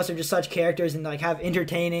like all of us are just such characters and like have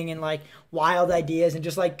entertaining and like wild ideas and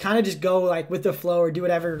just like kind of just go like with the flow or do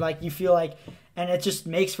whatever like you feel like, and it just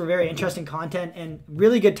makes for very interesting content and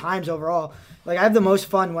really good times overall. Like I have the most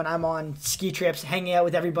fun when I'm on ski trips, hanging out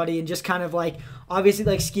with everybody and just kind of like obviously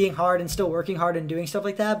like skiing hard and still working hard and doing stuff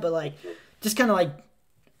like that, but like just kind of like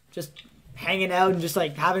just hanging out and just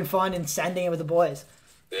like having fun and sending it with the boys.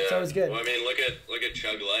 Yeah. So it's good. Well, I mean, look at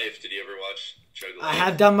Chug Life. Did you ever watch Chug Life? I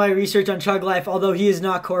have done my research on Chug Life, although he is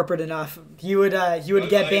not corporate enough. He would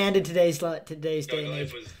get banned in today's day and age. Chug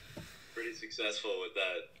Life was pretty successful with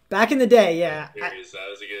that. Back in the day, yeah. That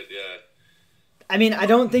was a good, yeah. I mean, I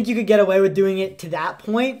don't think you could get away with doing it to that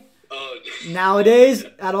point nowadays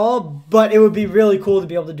at all, but it would be really cool to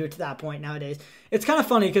be able to do it to that point nowadays. It's kind of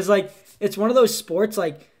funny because like it's one of those sports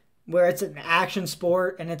like where it's an action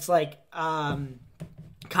sport and it's like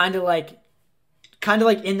kind of like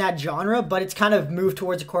in that genre, but it's kind of moved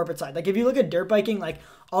towards the corporate side. Like if you look at dirt biking, like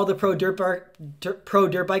all the pro dirt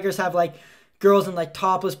bikers have like girls in like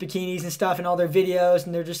topless bikinis and stuff in all their videos,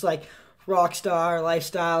 and they're just like rock star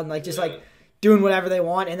lifestyle and like just like doing whatever they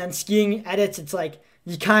want. And then skiing edits, it's like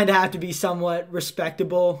you kind of have to be somewhat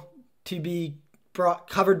respectable to be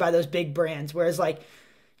covered by those big brands. Whereas like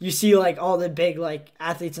you see like all the big like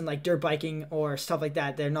athletes in like dirt biking or stuff like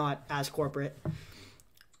that, they're not as corporate.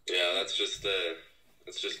 Yeah, that's just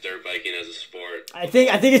dirt biking as a sport. I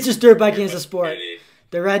think it's just dirt biking as a sport.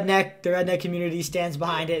 The redneck community stands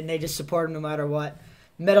behind it, and they just support them no matter what.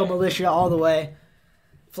 Metal militia all the way.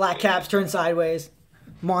 Flat caps turned sideways,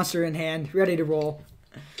 monster in hand, ready to roll.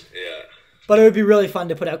 Yeah. But it would be really fun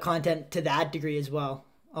to put out content to that degree as well.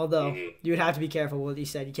 Although you would have to be careful with what you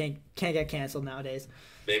said. You can't get canceled nowadays.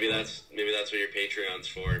 Maybe that's what your Patreon's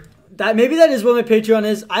for. Maybe that is what my Patreon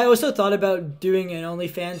is. I also thought about doing an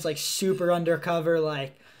OnlyFans like super undercover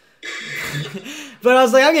like. But I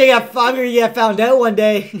was like, I'm gonna get found out one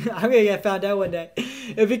day.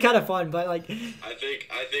 It'd be kind of fun, but like. I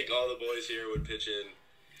think all the boys here would pitch in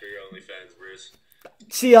for your OnlyFans, Bruce.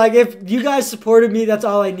 See, like if you guys supported me, that's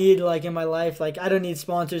all I need. Like in my life, like I don't need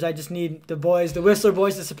sponsors. I just need the Whistler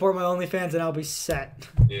boys, to support my OnlyFans, and I'll be set.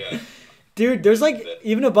 Yeah. Dude, there's like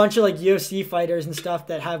even a bunch of like UFC fighters and stuff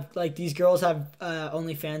that have like these girls have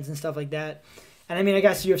OnlyFans and stuff like that. And I mean, I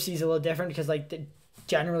guess UFC is a little different because like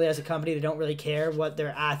generally as a company they don't really care what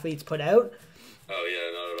their athletes put out. Oh yeah,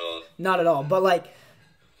 not at all. Not at all, but like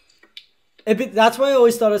that's why I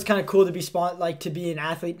always thought it was kind of cool to be to be an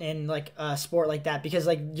athlete in like a sport like that, because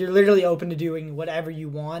like you're literally open to doing whatever you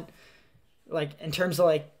want, like in terms of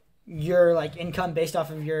like your like income based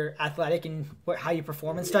off of your athletic and how you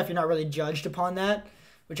perform and stuff. You're not really judged upon that,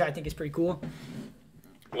 which I think is pretty cool.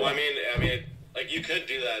 Well, I mean, like you could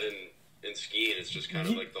do that in skiing. It's just kind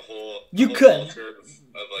of like the whole culture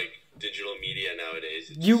of like digital media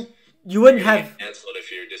nowadays. You wouldn't have canceled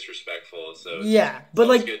if you're disrespectful. So yeah, but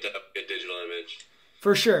like good to have a good digital image.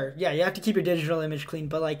 For sure, yeah, you have to keep your digital image clean.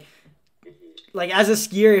 But like as a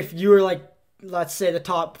skier, if you were like, let's say the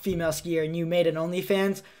top female skier and you made an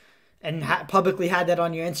OnlyFans and publicly had that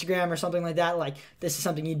on your Instagram or something like that, like this is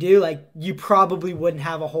something you do, like you probably wouldn't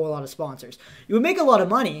have a whole lot of sponsors. You would make a lot of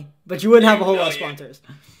money, but you wouldn't have a whole lot of sponsors.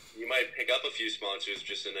 You might pick up a few sponsors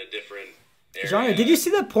just in a different area. Genre, did you see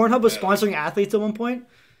that Pornhub was sponsoring athletes at one point?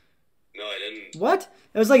 No, I didn't. What?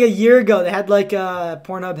 It was like a year ago. They had like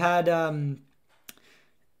Pornhub had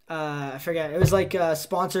I forget. It was like a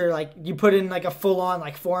sponsor, like you put in like a full on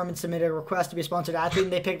like form and submit a request to be a sponsored athlete,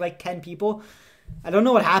 and they picked like 10 people. I don't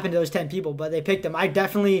know what happened to those 10 people, but they picked them. I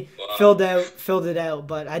definitely filled it out,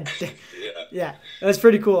 but yeah, it was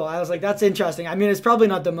pretty cool. I was like, that's interesting. I mean, it's probably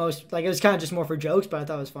not the most, like, it was kind of just more for jokes, but I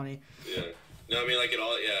thought it was funny. Yeah. No, I mean, like,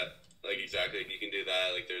 like, exactly, you can do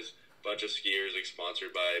that. Like, there's a bunch of skiers, like,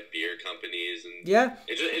 sponsored by beer companies, and yeah,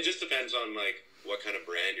 it just depends on, like, what kind of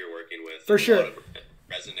brand you're working with. For sure. A lot of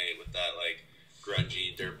resonate with that, like,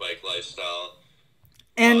 grungy dirt bike lifestyle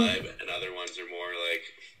and vibe, and other ones are more, like,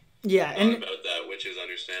 yeah, and about that, which is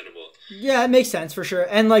understandable. Yeah, it makes sense for sure.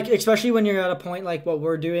 And like, especially when you're at a point like what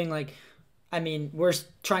we're doing, like I mean, we're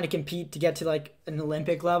trying to compete to get to like an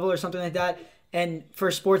Olympic level or something like that. And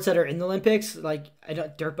for sports that are in the Olympics, like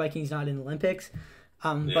dirt biking's not in the Olympics,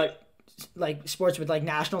 but like sports with like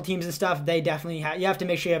national teams and stuff, they definitely you have to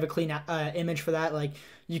make sure you have a clean image for that. Like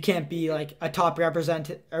you can't be like a top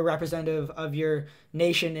representative of your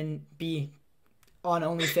nation and be on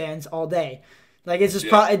OnlyFans all day. Like it's just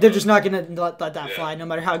they're just not gonna let that fly, no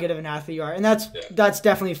matter how good of an athlete you are, and that's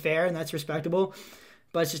definitely fair and that's respectable,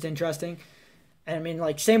 but it's just interesting. And I mean,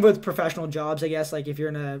 like same with professional jobs, I guess. Like if you're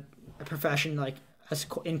in a profession like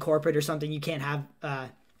in corporate or something, you can't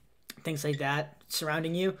have things like that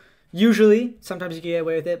surrounding you. Usually, sometimes you can get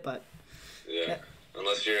away with it, but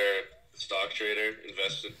unless you're a stock trader,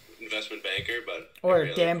 investment banker, or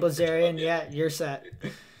Dan Blazarian, you're set.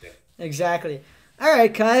 Exactly. All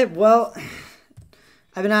right, Kai. Well,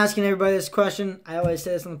 I've been asking everybody this question. I always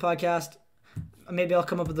say this on the podcast. Maybe I'll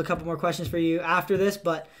come up with a couple more questions for you after this,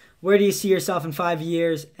 but where do you see yourself in 5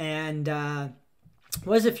 years, and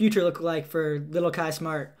what does the future look like for little Kai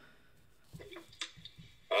Smart?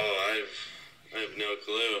 Oh, I have no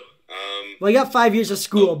clue. Well, you got 5 years of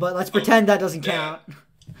school, but let's pretend that doesn't count.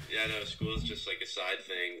 Yeah, no, school's just like a side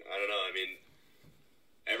thing. I don't know. I mean,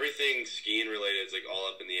 everything skiing related is like all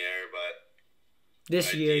up in the air, but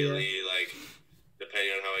this year, like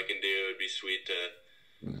depending on how I can do, it'd be sweet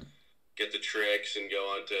to get the tricks and go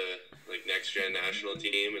on to like next gen national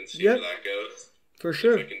team and see where that goes. For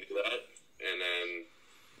sure, if I can do that, and then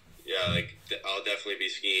like I'll definitely be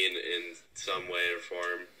skiing in some way or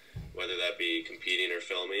form, whether that be competing or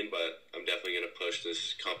filming. But I'm definitely gonna push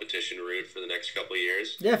this competition route for the next couple of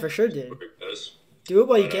years. Yeah, for sure, dude. Do it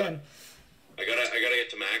while you can. I gotta get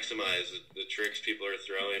to maximize the tricks people are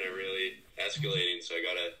throwing are really escalating, so I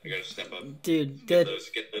gotta step up, dude. Get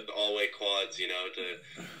the all way quads,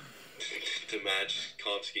 to match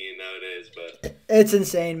comp skiing nowadays. But it's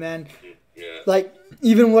insane, man. Yeah. Like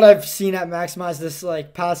even what I've seen at Maximize this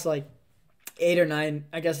like past like 8 or 9,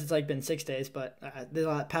 I guess it's like been 6 days, but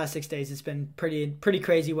the past 6 days it's been pretty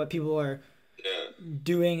crazy what people are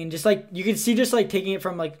doing, and just like you can see just like taking it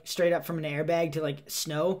from like straight up from an airbag to like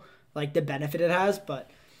snow. Like the benefit it has, but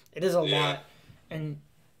it is a lot. And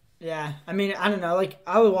I mean, I don't know, like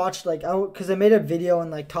I would watch like because I made a video on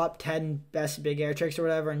like top 10 best big air tricks or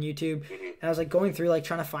whatever on YouTube, and I was like going through like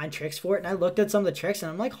trying to find tricks for it, and I looked at some of the tricks and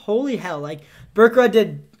I'm like, holy hell, like Burkrud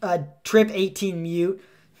did trip 18 mute,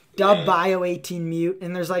 dub bio 18 mute,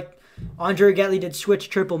 and there's like Andre Getley did switch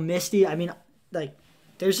triple misty. I mean, like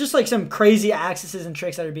there's just like some crazy accesses and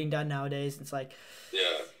tricks that are being done nowadays. It's like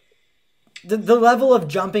the level of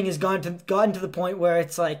jumping has gotten to the point where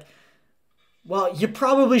it's like, well, you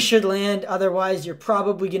probably should land, otherwise you're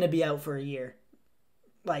probably going to be out for a year.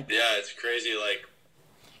 Like it's crazy. Like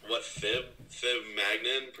what Fib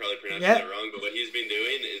Magnan, probably pronouncing that wrong, but what he's been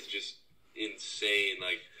doing is just insane.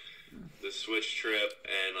 Like the switch trip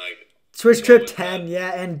and like switch trip 10,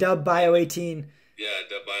 and dub bio 18. Yeah,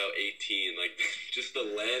 dub bio 18. Like just the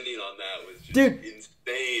landing on that was just insane.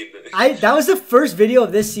 That was the first video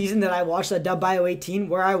of this season that I watched, that dub bio 18,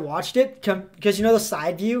 where I watched it because the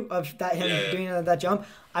side view of that doing that jump.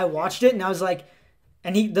 I watched it and I was like,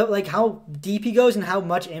 and like how deep he goes and how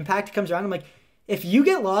much impact comes around. I'm like, if you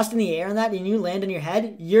get lost in the air on that and you land on your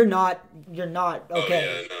head, you're not okay. Oh,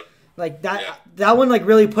 yeah, no. Like that one like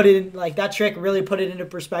really put it in, like that trick really put it into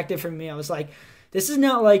perspective for me. I was like, this is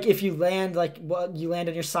not like if you land you land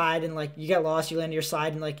on your side and like you get lost, you land on your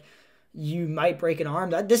side and like you might break an arm.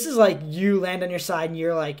 This is like you land on your side and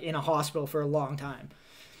you're like in a hospital for a long time.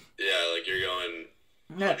 Yeah, like you're going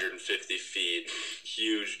 150 feet,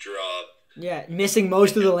 huge drop. Yeah, missing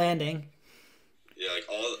most of the landing. Yeah, like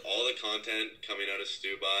all the content coming out of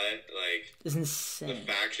Stubai, like is insane. The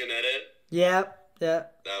faction edit. Yeah.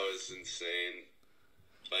 That was insane.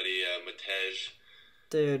 Buddy, Matej.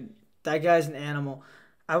 Dude, that guy's an animal.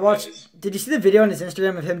 I watched. Did you see the video on his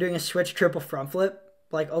Instagram of him doing a switch triple front flip?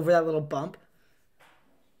 Like over that little bump.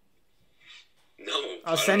 No,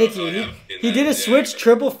 I'll send it to you. He did a switch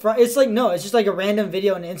triple front. It's like it's just like a random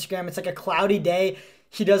video on Instagram. It's like a cloudy day.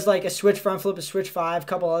 He does like a switch front flip, a switch 5,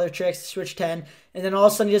 couple other tricks, switch 10, and then all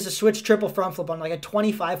of a sudden he does a switch triple front flip on like a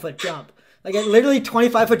 25-foot jump. Like a literally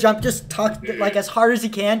 25-foot jump, just tucked like as hard as he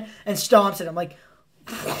can and stomps it. I'm like,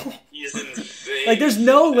 he's insane. Like there's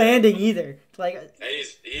no landing either. Like, and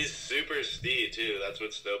he's super steady too. That's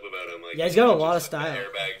what's dope about him. Like, he's got a lot of style.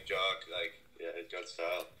 Airbag jock, like he's got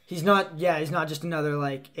style. He's not just another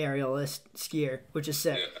like aerialist skier, which is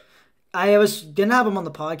sick. Yeah. I was gonna have him on the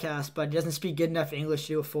podcast, but he doesn't speak good enough English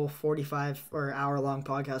to do a full 45 or hour long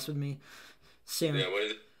podcast with me soon. Yeah,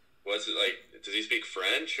 what's it like? Does he speak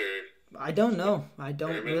French or? I don't know. I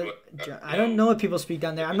don't Herman, really. I no. don't know what people speak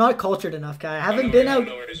down there. I'm not cultured enough, guy. I I haven't know been I out.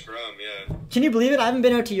 know where he's from, yeah. Can you believe it? I haven't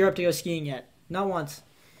been out to Europe to go skiing yet. Not once.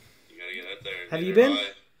 You gotta get out there. Have you Neither been? have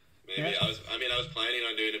I. Maybe. Yeah. I was planning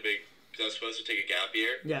on doing a big, because I was supposed to take a gap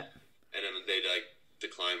year, Yeah. and then they, like,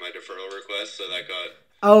 declined my deferral request, so that got...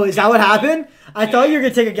 Oh, is that what happened? I thought you were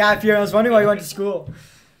gonna take a gap year. I was wondering why you went to school.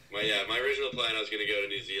 My original plan, I was going to go to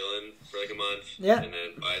New Zealand for, like, a month, Yeah. and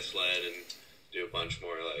then buy a sled and do a bunch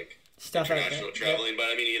more, like, Stuff like international that. traveling, but,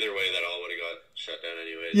 I mean, either way, that all would have got shut down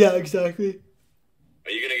anyways. Yeah, exactly.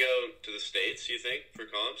 Are you going to go to the States, you think, for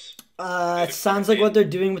comps? It sounds like what they're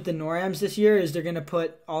doing with the NORAMs this year is they're gonna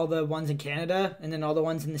put all the ones in Canada and then all the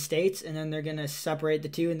ones in the States, and then they're gonna separate the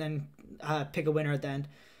two and then pick a winner at the end.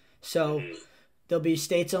 So there'll be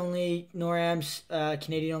States only NORAMs,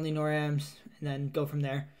 Canadian only NORAMs, and then go from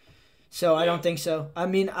there. So I don't think so. I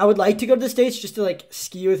mean, I would like to go to the States just to like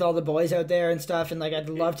ski with all the boys out there and stuff, and like I'd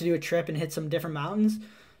love to do a trip and hit some different mountains,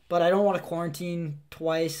 but I don't want to quarantine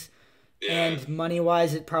twice. Yeah. And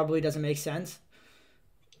money-wise, it probably doesn't make sense.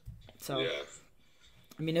 So, Yeah.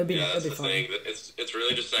 I mean, it'd be That's the fun. thing. It's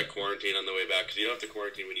really just that quarantine on the way back, because you don't have to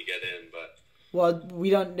quarantine when you get in, but... Well,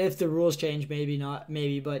 we don't. If the rules change, maybe not.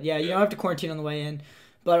 Maybe, but yeah, you don't have to quarantine on the way in,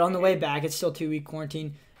 but on the way back, it's still 2-week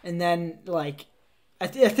quarantine. And then, like, I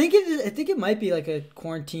think it might be like a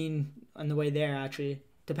quarantine on the way there, actually,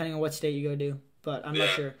 depending on what state you go to. But I'm not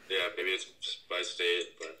sure. Yeah, maybe it's just by state,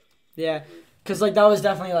 but... Yeah. Because, like, that was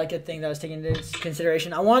definitely, like, a thing that was taken into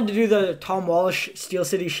consideration. I wanted to do the Tom Walsh Steel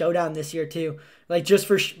City Showdown this year, too. Like, just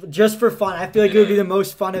for fun. I feel like it would be the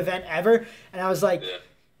most fun event ever. And I was, like,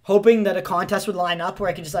 hoping that a contest would line up where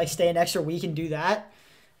I could just, like, stay an extra week and do that.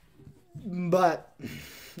 But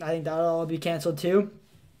I think that'll all be canceled, too.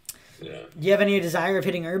 Yeah. Do you have any desire of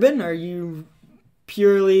hitting urban, or are you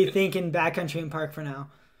purely thinking backcountry and park for now?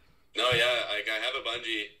 No, yeah, like, I have a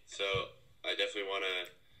bungee, so I definitely want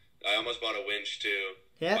to... I almost bought a winch too.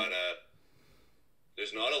 Yeah. But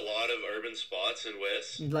there's not a lot of urban spots in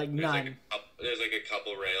Wiss. Like none. There's like a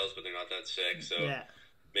couple rails, but they're not that sick. So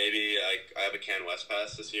maybe I have a Can West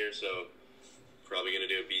Pass this year, so probably gonna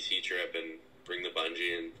do a BC trip and bring the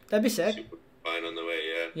bungee and that'd be sick. Super fine on the way.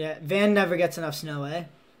 Yeah. Yeah. Van never gets enough snow, eh?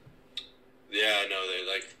 Yeah, no. They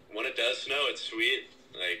like when it does snow, it's sweet.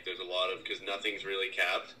 Like there's a lot of because nothing's really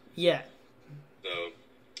capped. Yeah. So.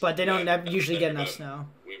 But they don't usually get enough snow.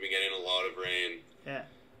 We've been getting a lot of rain. Yeah.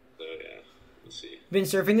 So, yeah, we'll see. Been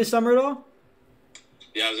surfing this summer at all?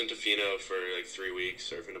 Yeah, I was in Tofino for like 3 weeks,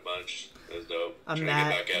 surfing a bunch. That was dope. I'm trying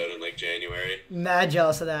to get back out in like January. Mad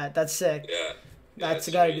jealous of that. That's sick. Yeah. That's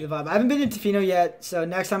gotta be the vibe. I haven't been in Tofino yet, so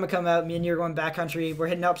next time I come out, me and you are going backcountry. We're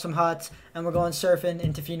hitting up some huts, and we're going surfing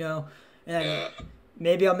in Tofino. And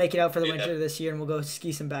maybe I'll make it out for the winter this year, and we'll go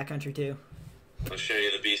ski some backcountry too. I'll show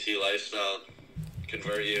you the BC lifestyle.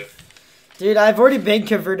 Convert you. Dude, I've already been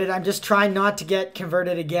converted. I'm just trying not to get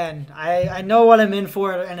converted again. I know what I'm in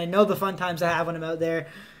for, and I know the fun times I have when I'm out there.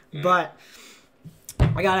 But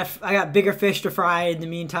I got bigger fish to fry in the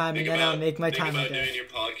meantime, and then I'll make my time out there. Think about doing your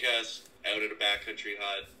podcast out at a backcountry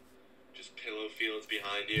hut. Just pillow fields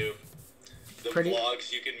behind you. The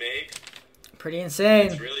vlogs you can make. Pretty insane.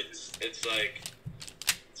 It's really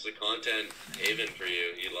it's a content haven for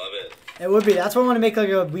you. You love it. It would be. That's why I want to make like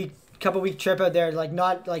a couple week trip out there, like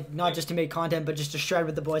not just to make content, but just to shred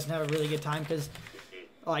with the boys and have a really good time. Because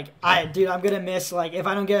like I'm gonna miss like if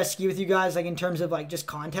I don't get a ski with you guys, like in terms of like just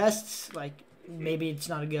contests, like maybe it's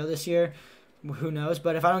not a go this year, who knows.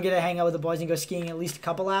 But if I don't get to hang out with the boys and go skiing at least a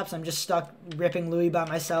couple laps, I'm just stuck ripping Louis by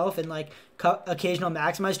myself and like occasional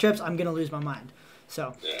maximize trips. I'm gonna lose my mind.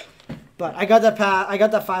 So but I got that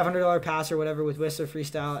 $500 pass or whatever with Whistler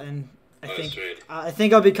Freestyle, and I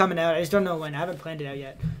think I'll be coming out. I just don't know when. I haven't planned it out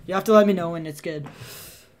yet. You have to let me know when it's good.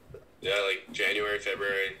 Yeah, like January,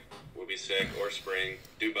 February will be sick, or spring.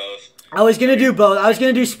 Do both. I was gonna do both. I was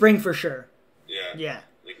gonna do spring for sure. Yeah. Yeah.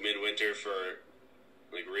 Like midwinter for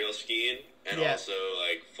like real skiing, and also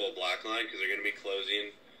like full blackline because they're gonna be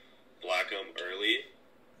closing Blackham early.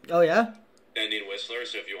 Oh yeah. Ending Whistler,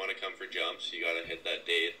 so if you want to come for jumps, you gotta hit that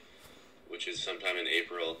date, which is sometime in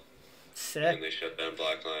April. Sick. And they shut down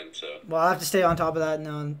Blackline, so. Well, I'll have to stay on top of that,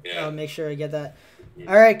 and I'll make sure I get that.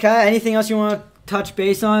 All right, Kai, anything else you want to touch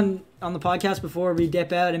base on the podcast before we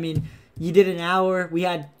dip out? I mean, you did an hour. We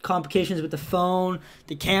had complications with the phone,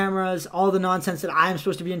 the cameras, all the nonsense that I'm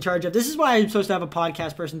supposed to be in charge of. This is why I'm supposed to have a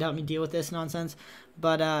podcast person to help me deal with this nonsense.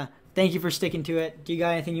 But thank you for sticking to it. Do you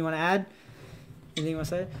got anything you want to add? Anything you want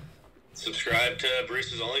to say? Subscribe to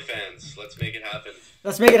Bruce's OnlyFans. Let's make it happen.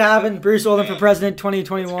 Let's make it happen. Bruce Oldham for President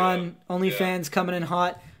 2021. OnlyFans coming in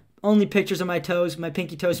hot. Only pictures of my toes, my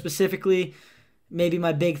pinky toe specifically. Maybe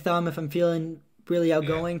my big thumb if I'm feeling really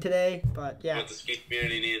outgoing today, but yeah. What the ski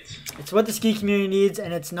community needs. It's what the ski community needs,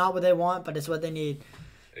 and it's not what they want, but it's what they need.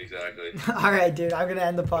 Exactly. All right, dude. I'm going to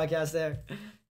end the podcast there.